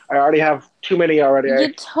apps. I already have too many already.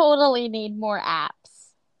 You totally need more apps.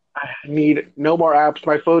 I need no more apps.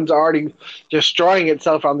 My phone's already destroying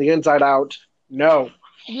itself on the inside out. No.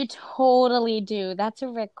 You totally do. That's a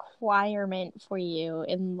requirement for you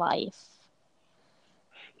in life.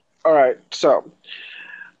 All right, so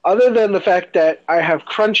other than the fact that I have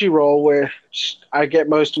Crunchyroll, which I get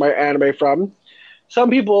most of my anime from,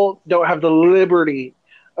 some people don't have the liberty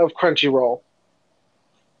of Crunchyroll.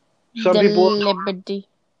 Some people, liberty.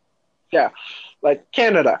 Yeah, like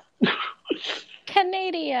Canada.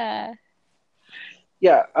 Canada.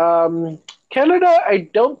 Yeah, Canada, I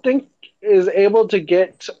don't think is able to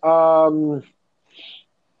get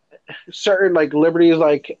certain liberties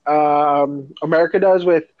like America does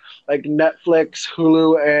with Netflix,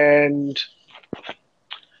 Hulu, and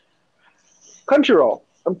Crunchyroll.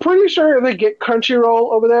 I'm pretty sure they get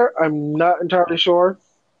Crunchyroll over there. I'm not entirely sure.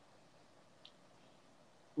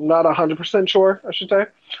 I'm not 100% sure, I should say.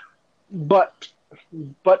 But,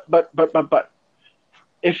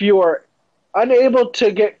 if you are unable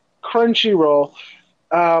to get Crunchyroll,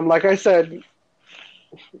 like I said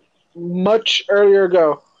much earlier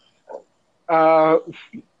ago,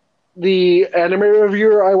 the anime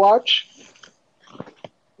reviewer I watch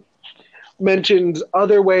mentions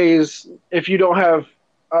other ways if you don't have,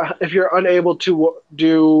 if you're unable to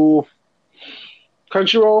do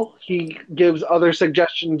Crunchyroll, he gives other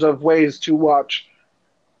suggestions of ways to watch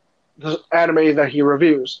the anime that he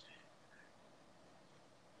reviews.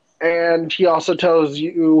 And he also tells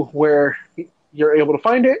you where you're able to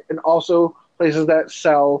find it, and also places that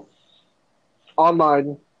sell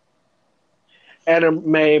online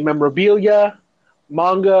anime memorabilia,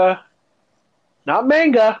 manga, not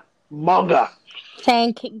manga, manga.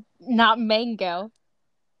 Not mango.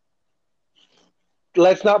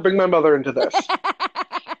 Let's not bring my mother into this.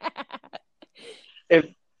 If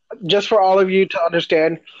just for all of you to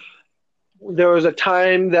understand, there was a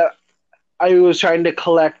time that I was trying to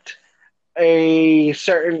collect a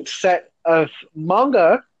certain set of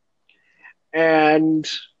manga, and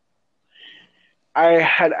I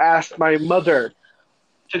had asked my mother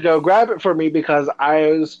to go grab it for me because I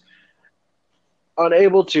was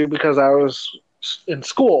unable to because I was in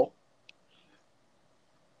school.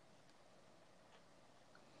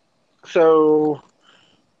 So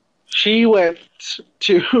she went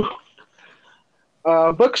to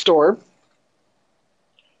a bookstore,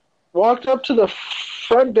 walked up to the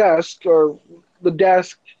front desk or the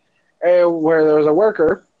desk where there was a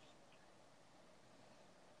worker,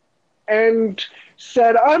 and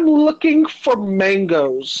said, "I'm looking for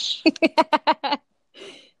mangoes."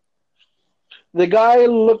 The guy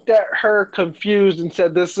looked at her confused and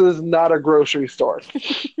said, "This is not a grocery store."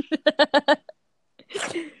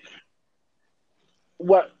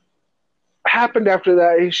 What happened after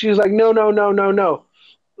that? She was like, "No, no, no, no, no.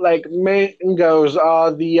 Like mangoes,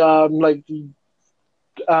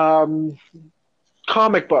 um,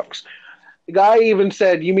 comic books." The guy even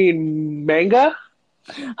said, "You mean manga?"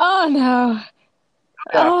 Oh no.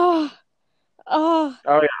 Yeah. Oh. Oh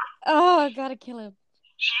yeah. Oh, gotta kill him.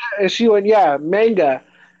 And she went, "Yeah, manga."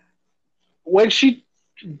 When she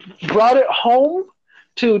brought it home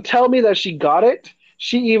to tell me that she got it,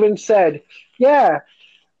 she even said, "Yeah,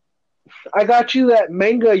 I got you that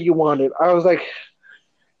manga you wanted." I was like,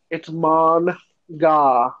 "It's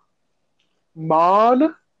manga.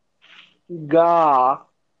 Manga.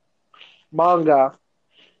 Manga."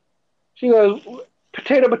 She goes,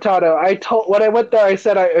 "Potato, potato." When I went there, I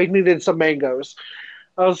said I needed some mangoes.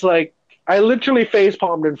 I was like, I literally face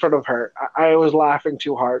palmed in front of her. I was laughing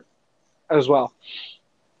too hard as well.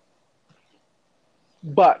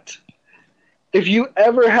 But if you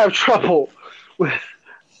ever have trouble with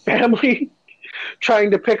family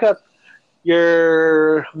trying to pick up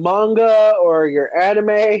your manga or your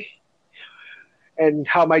anime, and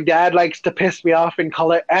how my dad likes to piss me off and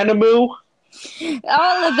call it animu.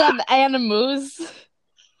 All of them animus.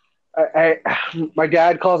 My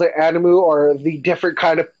dad calls it animu or the different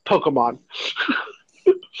kind of Pokemon.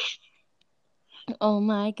 Oh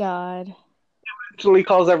my god. Actually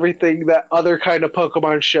calls everything that other kind of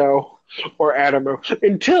Pokemon show or animu.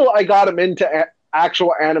 Until I got him into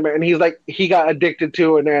actual anime, and he's like, he got addicted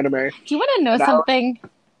to an anime. Do you want to know something?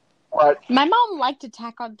 What? My mom liked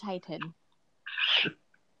Attack on Titan.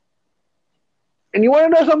 And you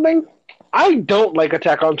want to know something? I don't like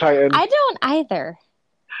Attack on Titan. I don't either.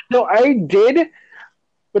 No, I did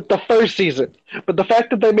with the first season. But the fact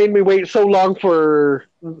that they made me wait so long for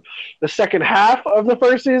the second half of the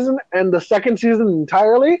first season and the second season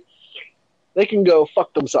entirely, they can go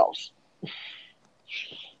fuck themselves.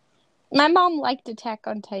 My mom liked Attack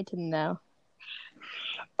on Titan, though.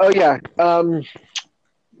 Oh, yeah.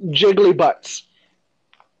 Jiggly Butts.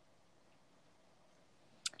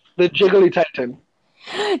 The Jiggly Titan.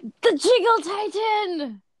 The Jiggle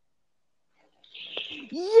Titan!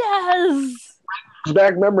 Yes! It's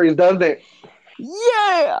back memories, doesn't it?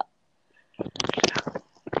 Yeah!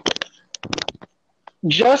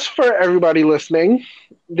 Just for everybody listening,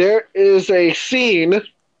 there is a scene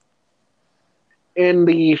in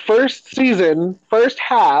the first season, first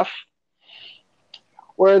half,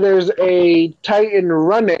 where there's a Titan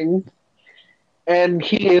running, and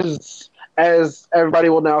he is, as everybody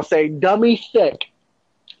will now say, dummy thick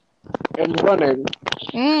and running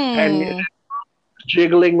and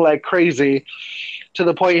jiggling like crazy to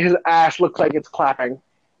the point his ass looks like it's clapping.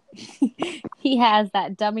 He has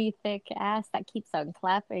that dummy thick ass that keeps on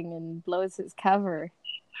clapping and blows his cover.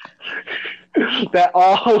 That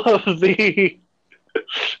all of the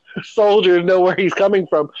soldiers know where he's coming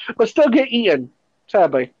from, but still get eaten,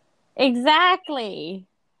 sadly. Exactly.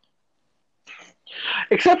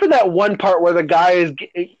 Except for that one part where the guy is...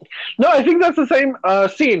 No, I think that's the same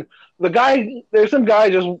scene. There's some guy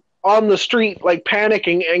just on the street, like,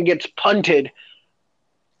 panicking and gets punted.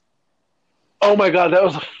 Oh my god, that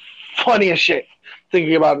was the funniest shit,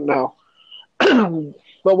 thinking about it now.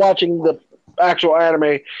 But watching the actual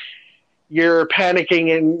anime, you're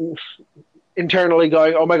panicking and internally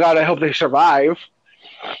going, oh my god, I hope they survive.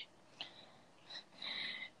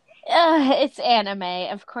 It's anime.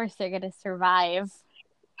 Of course they're going to survive.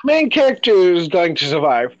 The main character is going to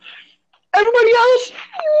survive. Everybody else,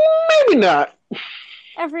 maybe not.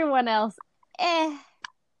 Everyone else,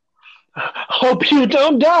 Hope you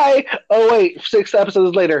don't die. Oh wait, 6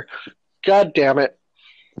 episodes later. God damn it.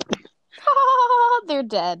 They're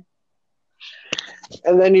dead.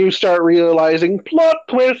 And then you start realizing plot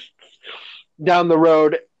twists down the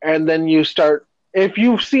road, and then you start. If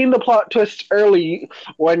you've seen the plot twist early,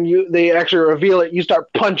 when they actually reveal it, you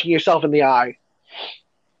start punching yourself in the eye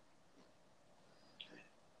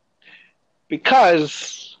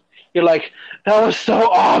because you're like, that was so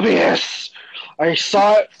obvious. I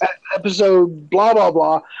saw it at episode blah blah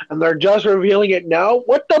blah, and they're just revealing it now.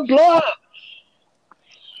 What the blub?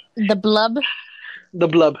 The blub. The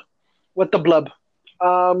blub. What the blub?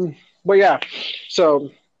 But yeah, so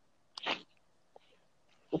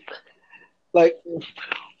like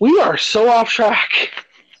we are so off track.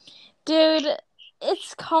 Dude,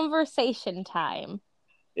 it's conversation time.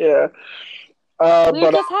 Yeah.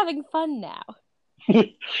 We're just having fun now.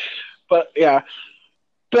 But yeah,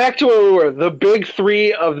 back to where we were. The big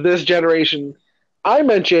three of this generation. I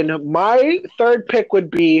mentioned my third pick would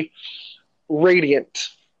be Radiant.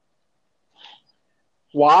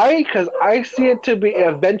 Why? Because I see it to be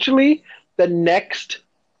eventually the next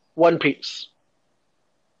One Piece.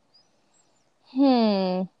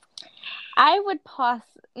 I would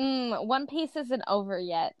One Piece isn't over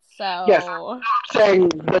yet, so Yes, I'm saying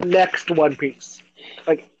the next One Piece.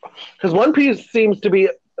 Like, because One Piece seems to be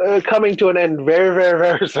coming to an end very, very,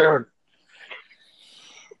 very soon.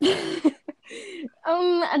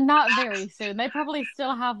 Not very soon. They probably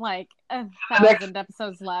still have like 1,000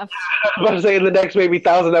 episodes left. I was about to say in the next maybe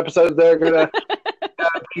 1,000 episodes they're gonna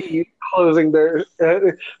be closing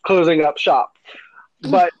up shop.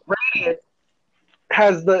 But Radiant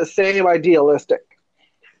has the same idealistic.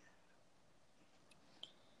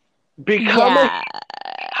 Become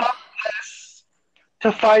this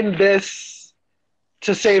to find this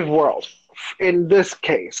to save world. In this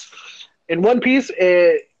case, in One Piece,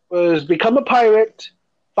 it was become a pirate,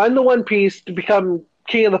 find the One Piece to become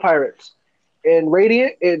king of the pirates. In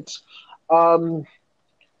Radiant, it's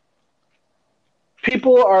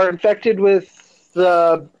people are infected with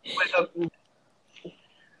a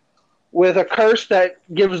curse that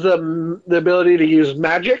gives them the ability to use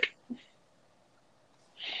magic,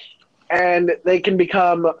 and they can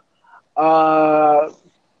become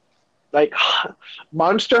like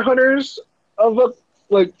monster hunters of a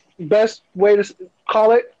best way to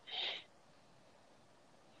call it,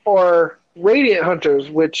 or Radiant Hunters,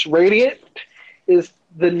 which Radiant is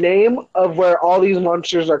the name of where all these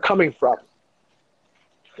monsters are coming from.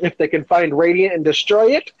 If they can find Radiant and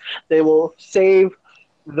destroy it, they will save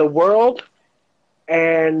the world,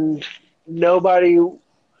 and nobody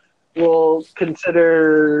will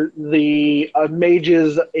consider the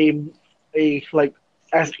mages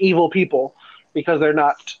as evil people because they're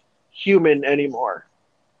not human anymore.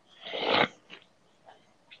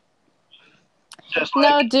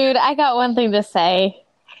 No, dude, I got one thing to say.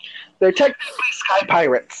 They're technically sky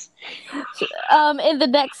pirates. In the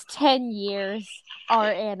next 10 years,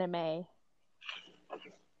 our anime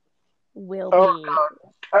will be.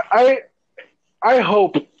 I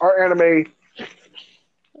hope our anime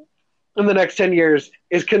in the next 10 years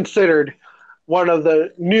is considered one of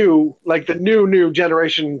the new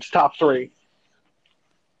generation's top 3.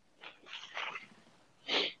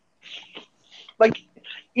 Like,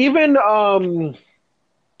 even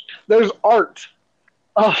there's art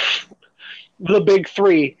of the big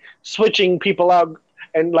 3 switching people out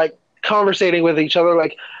and like conversating with each other,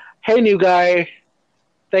 like, hey, new guy,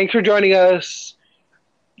 thanks for joining us,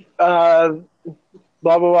 blah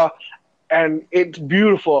blah blah, and it's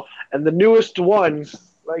beautiful. And the newest one,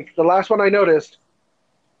 like the last one I noticed,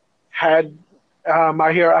 had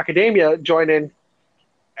My Hero Academia join in,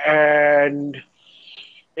 and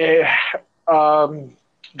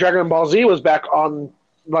Dragon Ball Z was back on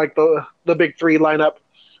like the big 3 lineup,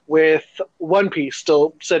 with One Piece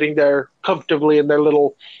still sitting there comfortably in their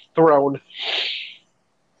little throne.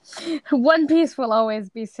 One Piece will always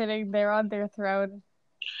be sitting there on their throne.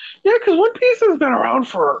 Yeah, because One Piece has been around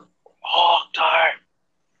for a long time.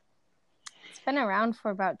 It's been around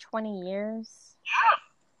for about 20 years. Yeah.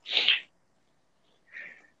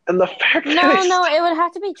 And the fact that No, it would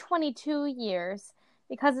have to be 22 years,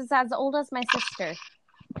 because it's as old as my sister.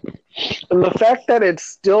 And the fact that it's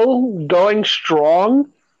still going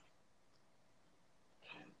strong,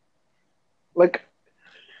 like,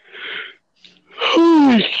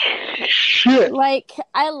 holy shit. Like,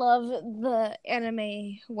 I love the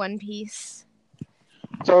anime One Piece.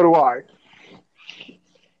 So do I.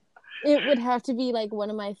 It would have to be like one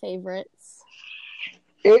of my favorites.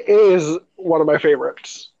 It is one of my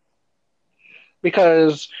favorites.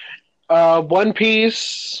 Because One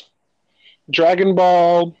Piece, Dragon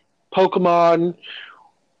Ball, Pokemon,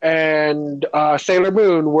 and Sailor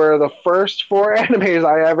Moon were the first four animes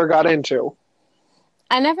I ever got into.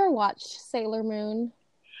 I never watched Sailor Moon.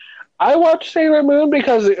 I watched Sailor Moon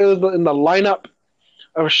because it was in the lineup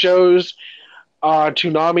of shows,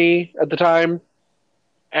 Toonami at the time,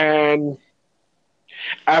 and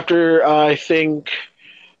after I think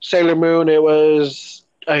Sailor Moon, it was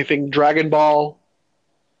I think Dragon Ball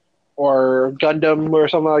or Gundam or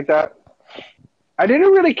something like that. I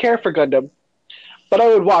didn't really care for Gundam, but I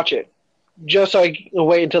would watch it just so I could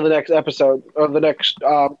wait until the next episode or the next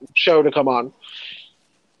show to come on.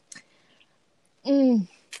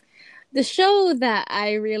 The show that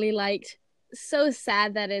I really liked, so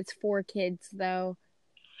sad that it's for kids though,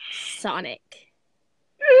 Sonic.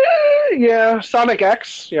 Yeah, Sonic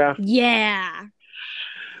X, yeah. Yeah,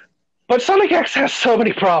 But Sonic X has so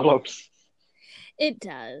many problems. it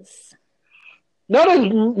does. Not as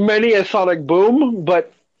many as Sonic Boom,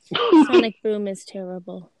 but Sonic Boom is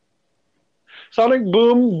terrible. Sonic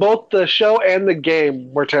Boom, both the show and the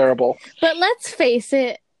game were terrible. But let's face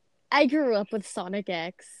it, I grew up with Sonic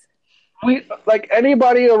X. We like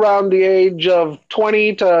anybody around the age of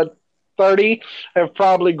 20 to 30 have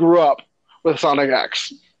probably grew up with Sonic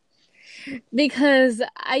X. Because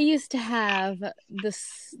I used to have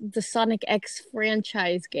the Sonic X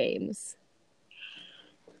franchise games.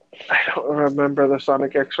 I don't remember the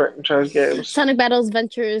Sonic X franchise games. Sonic Battles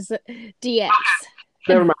Ventures DX.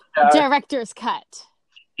 Never mind. Director's Cut.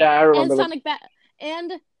 Yeah, I remember.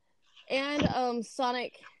 And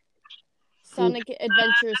Sonic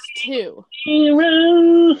Adventures 2.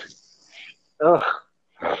 Ugh.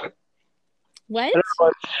 What?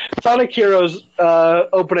 Sonic Heroes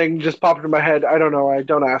opening just popped in my head. I don't know. I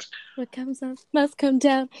don't ask. What comes up must come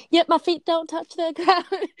down. Yet my feet don't touch the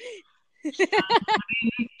ground.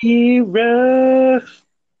 Heroes.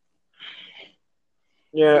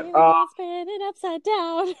 Yeah. Spin it upside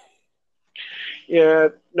down. Yeah.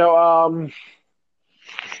 No.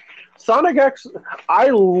 Sonic X. I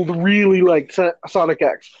really liked Sonic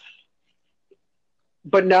X,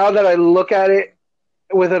 but now that I look at it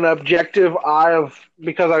with an objective eye of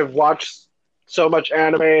because I've watched so much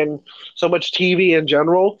anime and so much TV in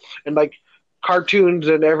general and like cartoons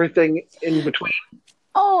and everything in between.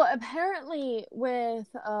 Oh, apparently with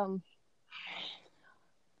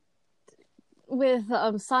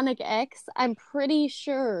Sonic X, I'm pretty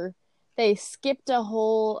sure they skipped a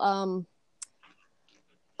whole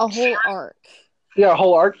arc. Yeah, a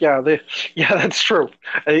whole arc. Yeah, that's true.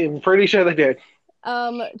 I'm pretty sure they did.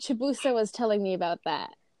 Chibusa was telling me about that.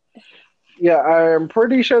 Yeah, I'm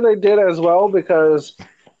pretty sure they did as well because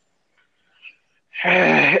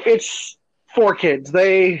it's for kids.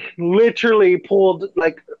 They literally pulled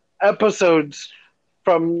like episodes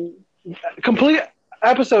from complete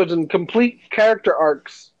episodes and complete character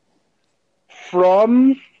arcs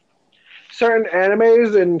from certain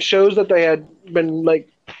animes and shows that they had been like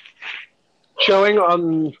showing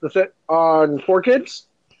on on 4Kids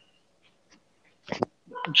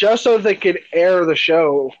just so they could air the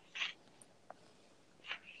show.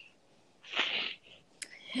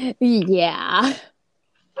 Yeah.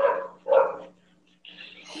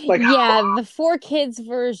 Like, yeah, the 4Kids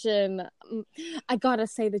version, I gotta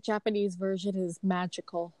say the Japanese version is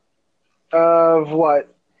magical. Of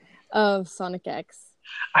what? Of Sonic X.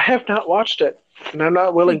 I have not watched it, and I'm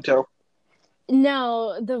not willing to.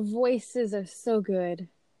 No, the voices are so good.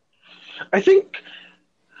 I think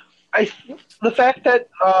the fact that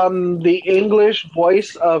the English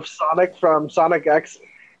voice of Sonic from Sonic X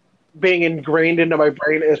being ingrained into my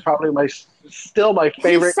brain is probably still my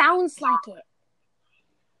favorite. He sounds like it.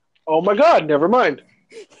 Oh my god, never mind.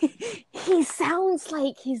 He sounds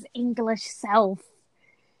like his English self.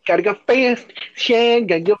 Gotta go fast, Shan,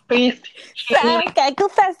 gotta go fast. Gotta go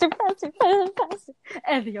faster, faster, faster, faster.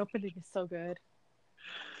 And the opening is so good.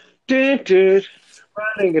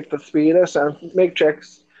 Running at the speed of sound. Make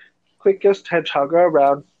checks. Quickest hedgehog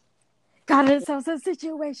around. Got ourselves a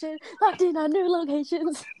situation. Locked in on new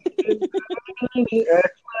locations.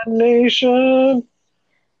 Explanation.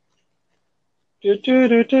 Do.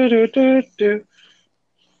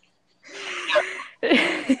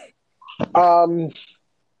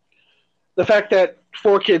 The fact that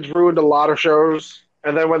 4Kids ruined a lot of shows,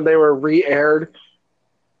 and then when they were re-aired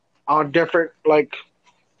on different like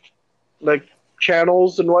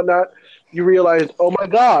channels and whatnot, you realized, oh my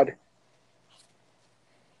god,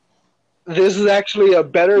 this is actually a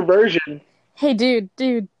better version. Hey,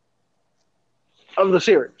 dude. Of the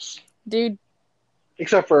series. Dude.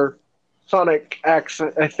 Except for Sonic X.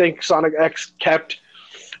 I think Sonic X kept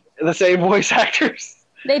the same voice actors.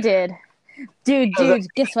 They did. Dude,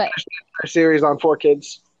 guess what? Series on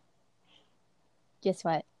 4Kids. Guess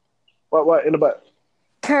what? What in the butt?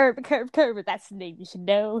 Curb. That's the name you should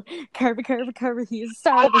know. Curb. He's the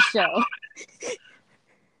star of the show.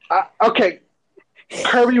 Okay,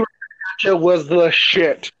 Kirby Gotcha was the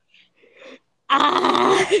shit.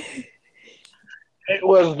 Ah! It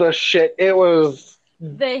was the shit. It was.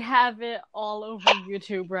 They have it all over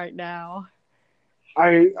YouTube right now.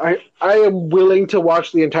 I am willing to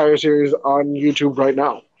watch the entire series on YouTube right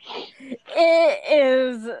now. It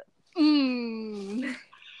is.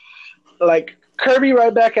 Like Kirby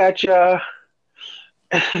right back at ya.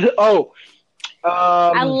 Oh.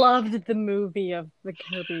 I loved the movie of the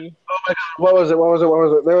Kirby. Oh my God, what was it?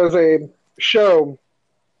 There was a show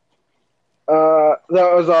that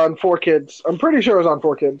was on 4Kids. I'm pretty sure it was on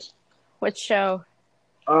 4Kids. What show?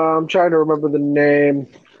 I'm trying to remember the name.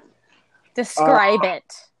 Describe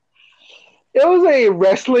it. It was a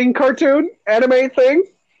wrestling cartoon anime thing.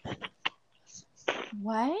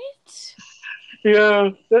 What? Yeah,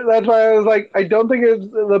 that's why I was like, I don't think it's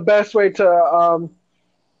the best way to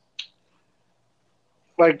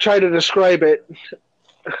like try to describe it.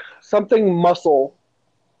 Something muscle.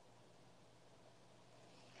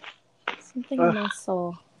 Something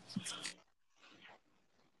muscle.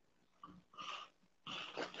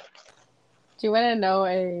 Do you want to know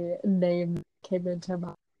a name that came into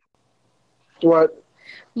my... What?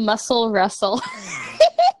 Muscle Russell.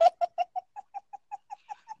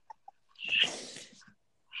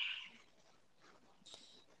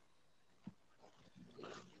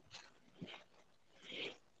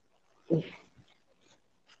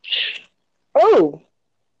 Oh,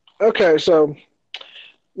 okay. So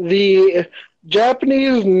the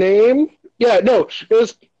Japanese name, it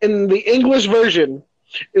was in the English version.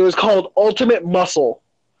 It was called Ultimate Muscle.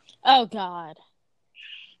 Oh God.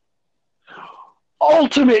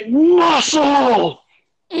 Ultimate Muscle.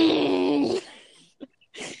 You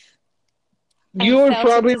would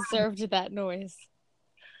probably deserved that noise.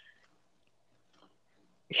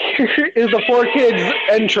 Here is the 4Kids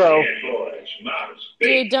intro.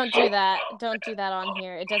 Dude, don't do that. Don't do that on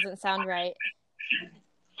here. It doesn't sound right.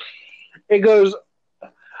 It goes.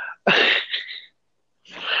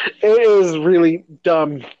 It is really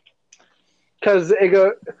dumb because they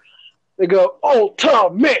go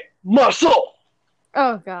Ultimate Muscle.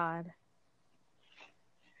 Oh God.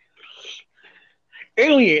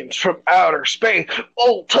 Aliens from outer space.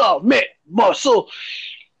 Ultimate Muscle.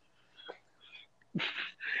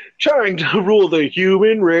 Trying to rule the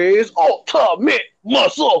human race. Ultimate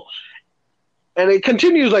Muscle. And it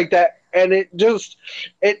continues like that, and it's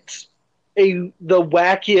the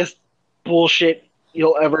wackiest bullshit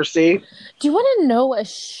you'll ever see. Do you want to know a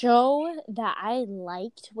show that I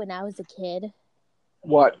liked when I was a kid?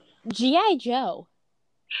 What? G.I. Joe.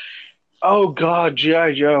 Oh God,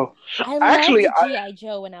 G.I. Joe. I loved G.I.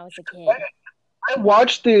 Joe when I was a kid. I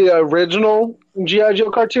watched the original G.I.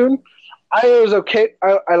 Joe cartoon. I was okay.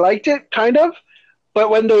 I liked it, kind of. But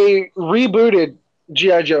when they rebooted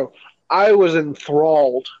G.I. Joe, I was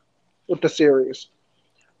enthralled with the series.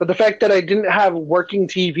 But the fact that I didn't have working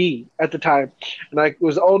TV at the time, and I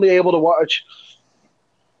was only able to watch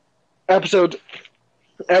episodes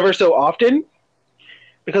ever so often,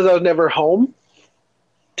 because I was never home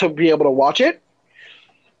to be able to watch it,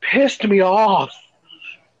 pissed me off.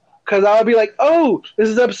 Because I would be like, oh, this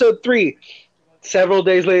is episode 3. Several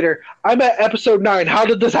days later, I'm at episode 9. How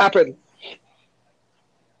did this happen?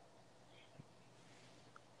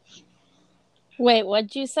 Wait,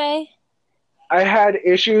 what'd you say? I had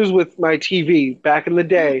issues with my TV back in the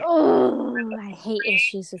day. Oh, I hate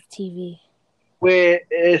issues with TV. With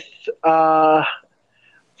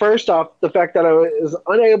first off, the fact that I was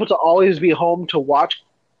unable to always be home to watch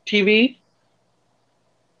TV.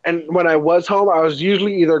 And when I was home, I was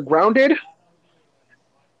usually either grounded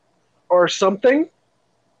or something.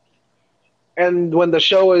 And when the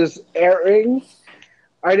show is airing,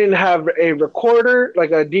 I didn't have a recorder,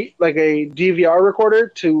 like a DVR recorder,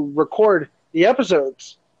 to record the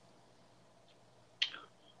episodes.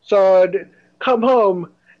 So I'd come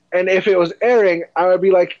home, and if it was airing, I would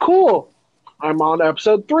be like, cool, I'm on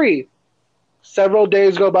episode 3. Several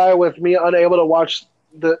days go by with me unable to watch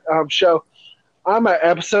the show. I'm at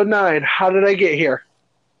episode 9. How did I get here?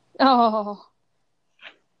 Oh.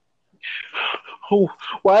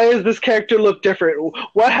 Why does this character look different?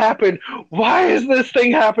 What happened? Why is this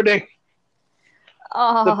thing happening?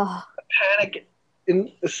 Oh. The panic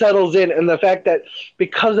settles in, and the fact that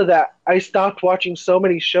because of that, I stopped watching so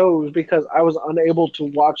many shows because I was unable to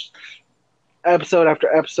watch episode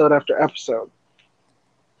after episode after episode.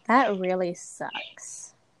 That really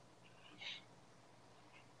sucks.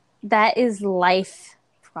 That is life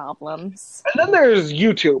problems. And then there's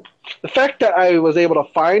YouTube. The fact that I was able to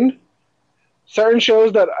find certain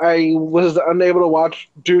shows that I was unable to watch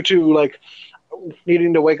due to like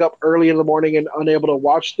needing to wake up early in the morning and unable to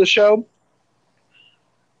watch the show,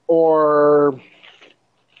 or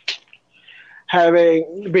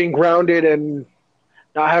being grounded and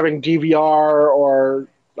not having DVR or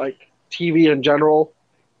like TV in general.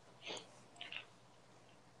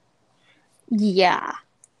 Yeah.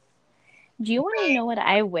 Do you want to know what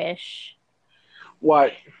I wish?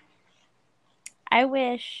 What? I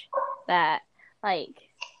wish that, like,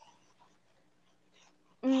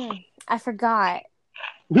 I forgot.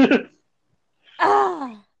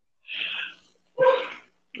 Ah,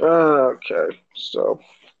 Okay, so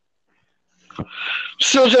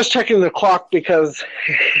still just checking the clock because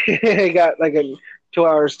I got like 2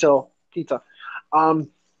 hours till pizza.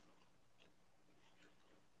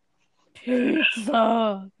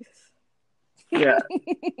 pizza. Yeah,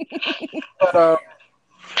 but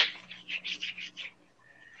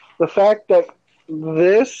the fact that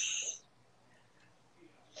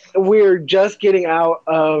we're just getting out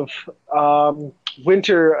of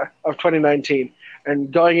winter of 2019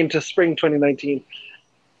 and going into spring 2019,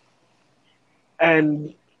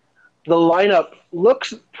 and the lineup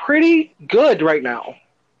looks pretty good right now.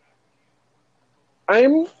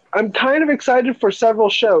 I'm kind of excited for several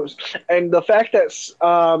shows, and the fact that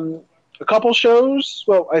a couple shows,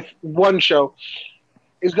 well, one show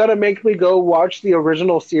is gonna make me go watch the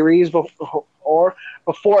original series before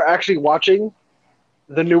actually watching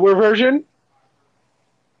the newer version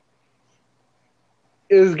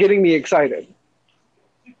is getting me excited.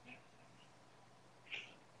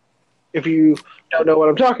 If you don't know what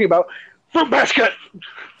I'm talking about, Fruit Basket!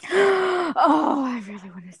 Oh, I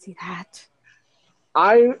really want to see that.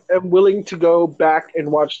 I am willing to go back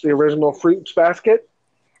and watch the original Fruits Basket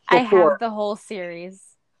I have the whole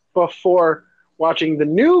series. before watching the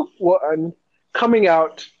new one coming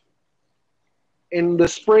out in the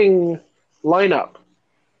spring lineup.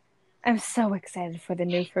 I'm so excited for the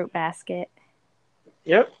new Fruit Basket.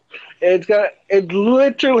 Yep. It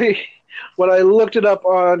literally, when I looked it up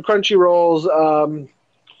on Crunchyroll's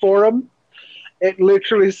forum, it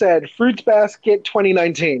literally said Fruits Basket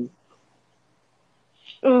 2019.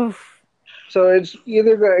 Oof. So it's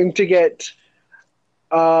either going to get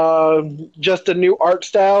just a new art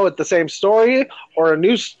style with the same story, or a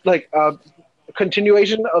new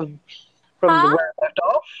continuation from where it left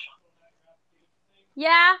off.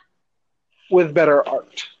 Yeah. With better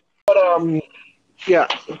art. But yeah.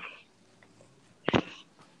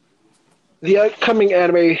 The upcoming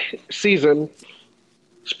anime season,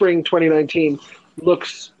 spring 2019,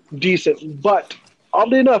 looks decent, but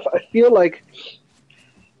oddly enough, I feel like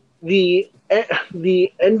the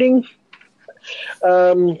ending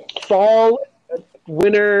fall,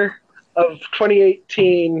 winter of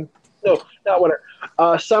 2018, no, not winter,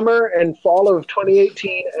 summer and fall of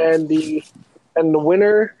 2018, and the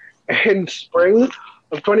winter and spring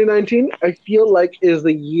of 2019, I feel like is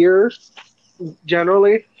the year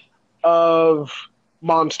generally of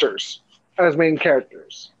monsters as main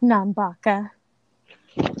characters. Nanbaka.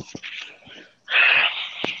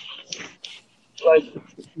 Like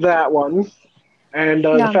that one. And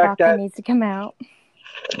the fact that needs to come out.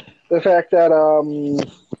 The fact that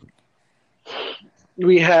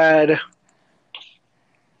we had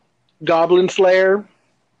Goblin Slayer.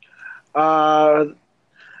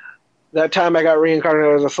 That time I got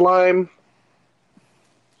reincarnated as a slime.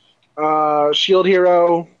 Shield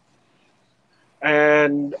Hero,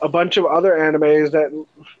 and a bunch of other animes that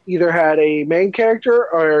either had a main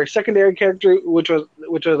character or a secondary character, which was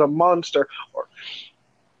a monster, or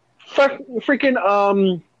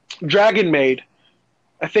freaking Dragon Maid.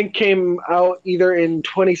 I think came out either in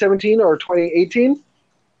 2017 or 2018.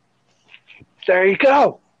 There you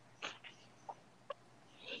go.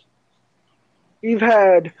 You've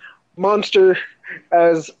had monster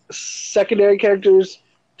as secondary characters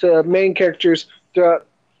to main characters throughout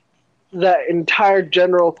that entire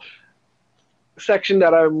general section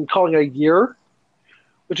that I'm calling a year,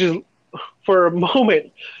 which is, for a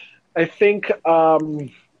moment, I think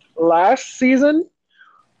last season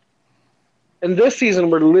and this season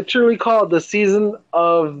were literally called the season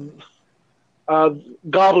of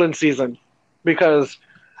Goblin season, because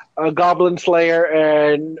Goblin Slayer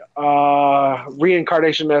and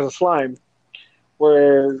Reincarnation as a Slime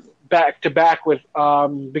were back to back with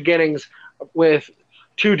beginnings with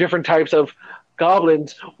two different types of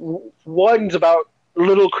goblins. One's about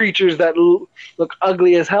little creatures that look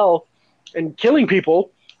ugly as hell and killing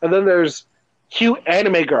people, and then there's cute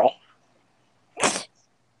anime girl.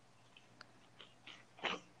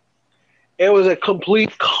 it was a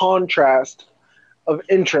complete contrast of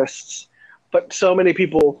interests. But so many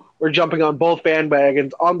people were jumping on both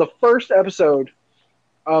bandwagons on the first episode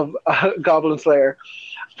of Goblin Slayer.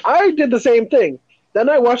 I did the same thing. Then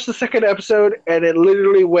I watched the second episode, and it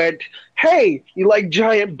literally went, "Hey, you like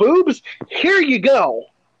giant boobs? Here you go."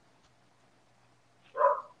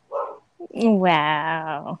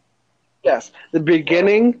 Wow. Yes, the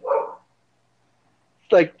beginning,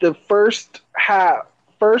 like the first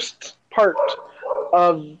part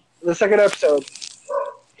of the second episode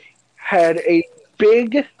had a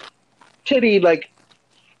big titty, like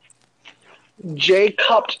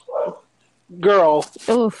J-cupped girl.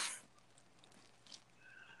 Oof.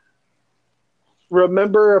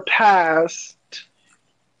 Remember a past,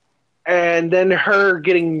 and then her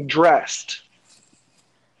getting dressed.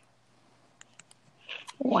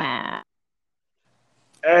 Wow.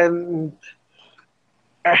 And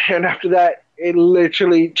after that, it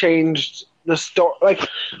literally changed the story. Like,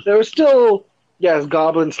 there was still, yes,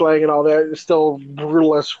 goblin slaying and all that. It's still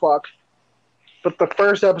brutal as fuck. But the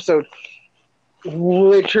first episode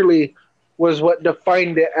literally was what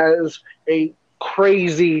defined it as a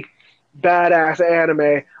crazy, badass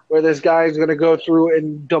anime where this guy's going to go through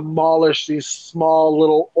and demolish these small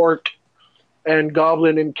little orc and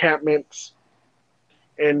goblin encampments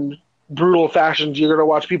in brutal fashions. You're going to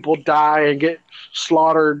watch people die and get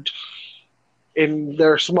slaughtered in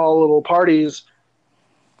their small little parties.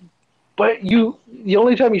 But the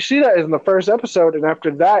only time you see that is in the first episode, and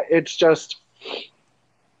after that, it's just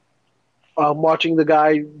watching the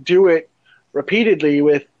guy do it repeatedly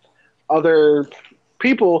with other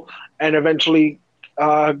people, and eventually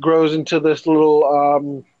grows into this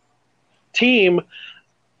little team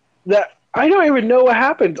that I don't even know what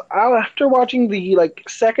happens. After watching the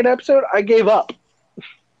second episode, I gave up.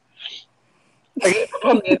 I gave up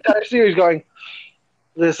on the entire series, going,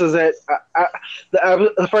 "This is it."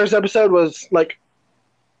 The first episode was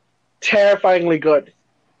terrifyingly good.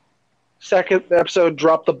 Second episode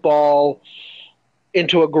dropped the ball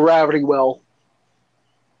into a gravity well.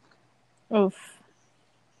 Oof.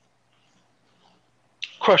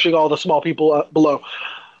 Crushing all the small people below.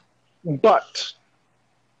 But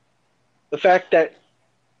the fact that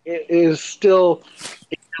it is still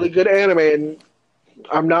a really good anime, and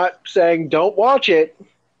I'm not saying don't watch it,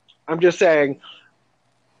 I'm just saying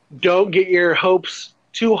don't get your hopes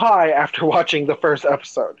too high after watching the first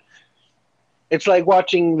episode. It's like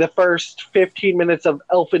watching the first 15 minutes of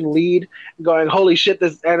Elfen Lied and going, "Holy shit,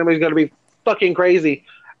 this anime is going to be fucking crazy."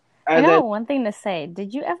 And I know then, one thing to say.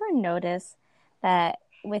 Did you ever notice that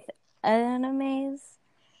with animes,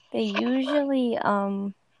 they usually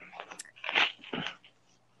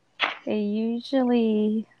they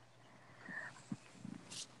usually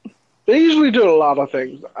do a lot of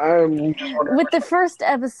things. I'm just wondering. with the first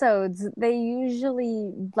episodes, they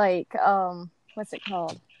usually what's it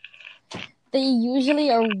called? They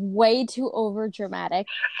usually are way too over dramatic.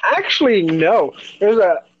 Actually, no.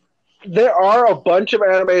 There are a bunch of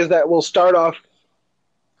animes that will start off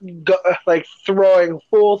throwing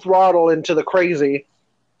full throttle into the crazy,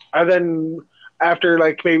 and then after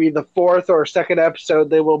maybe the fourth or second episode,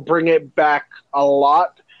 they will bring it back a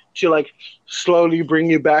lot to slowly bring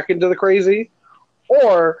you back into the crazy,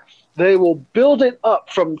 or they will build it up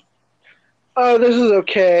from, "Oh, this is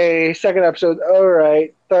okay." Second episode, all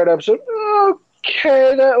right. Third episode,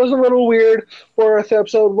 okay, that was a little weird. Fourth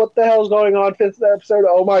episode, what the hell's going on? Fifth episode,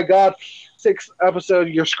 oh my god. Sixth episode,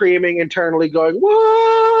 you're screaming internally, going,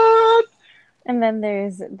 "What?" And then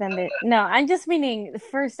no, I'm just meaning the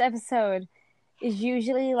first episode is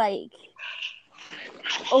usually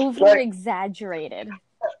over exaggerated.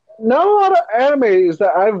 Not a lot of animes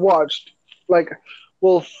that I've watched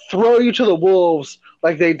will throw you to the wolves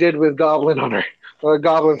like they did with Goblin Hunter or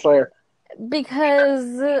Goblin Slayer.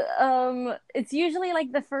 Because it's usually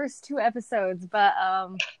the first two episodes, but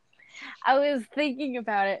I was thinking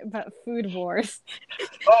about Food Wars.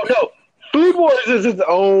 Oh no, Food Wars is its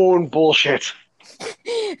own bullshit.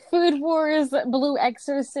 Food Wars, Blue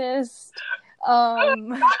Exorcist.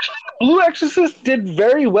 Blue Exorcist did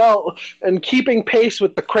very well in keeping pace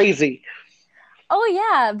with the crazy. Oh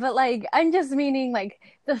yeah, but I'm just meaning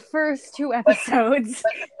the first two episodes.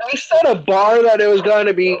 They set a bar that it was going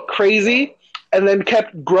to be crazy, and then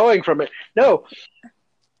kept growing from it. No,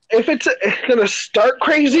 if it's going to start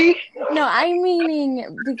crazy. No, I'm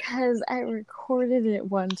meaning because I recorded it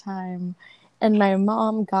one time, and my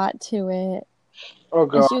mom got to it. Oh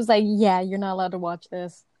god! And she was like, "Yeah, you're not allowed to watch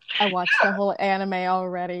this. I watched the whole anime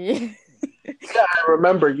already." Yeah, I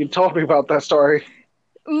remember you told me about that story.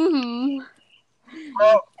 Mm-hmm.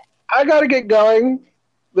 Well, I gotta get going.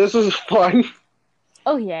 This was fun.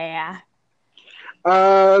 Oh yeah.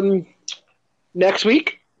 Next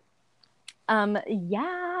week.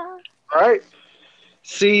 Yeah. All right.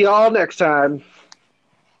 See y'all next time.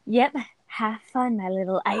 Yep. Have fun, my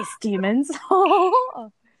little ice demons.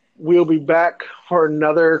 We'll be back for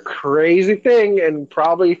another crazy thing, and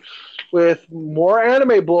probably with more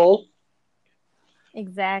anime bull.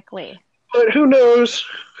 Exactly. But who knows?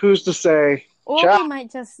 Who's to say? Or Ciao. we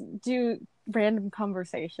might just do random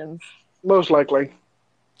conversations. Most likely.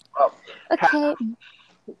 Well, Okay.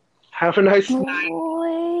 have a nice Boy.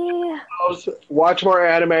 night. Watch more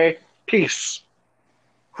anime. Peace.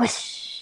 Whoosh.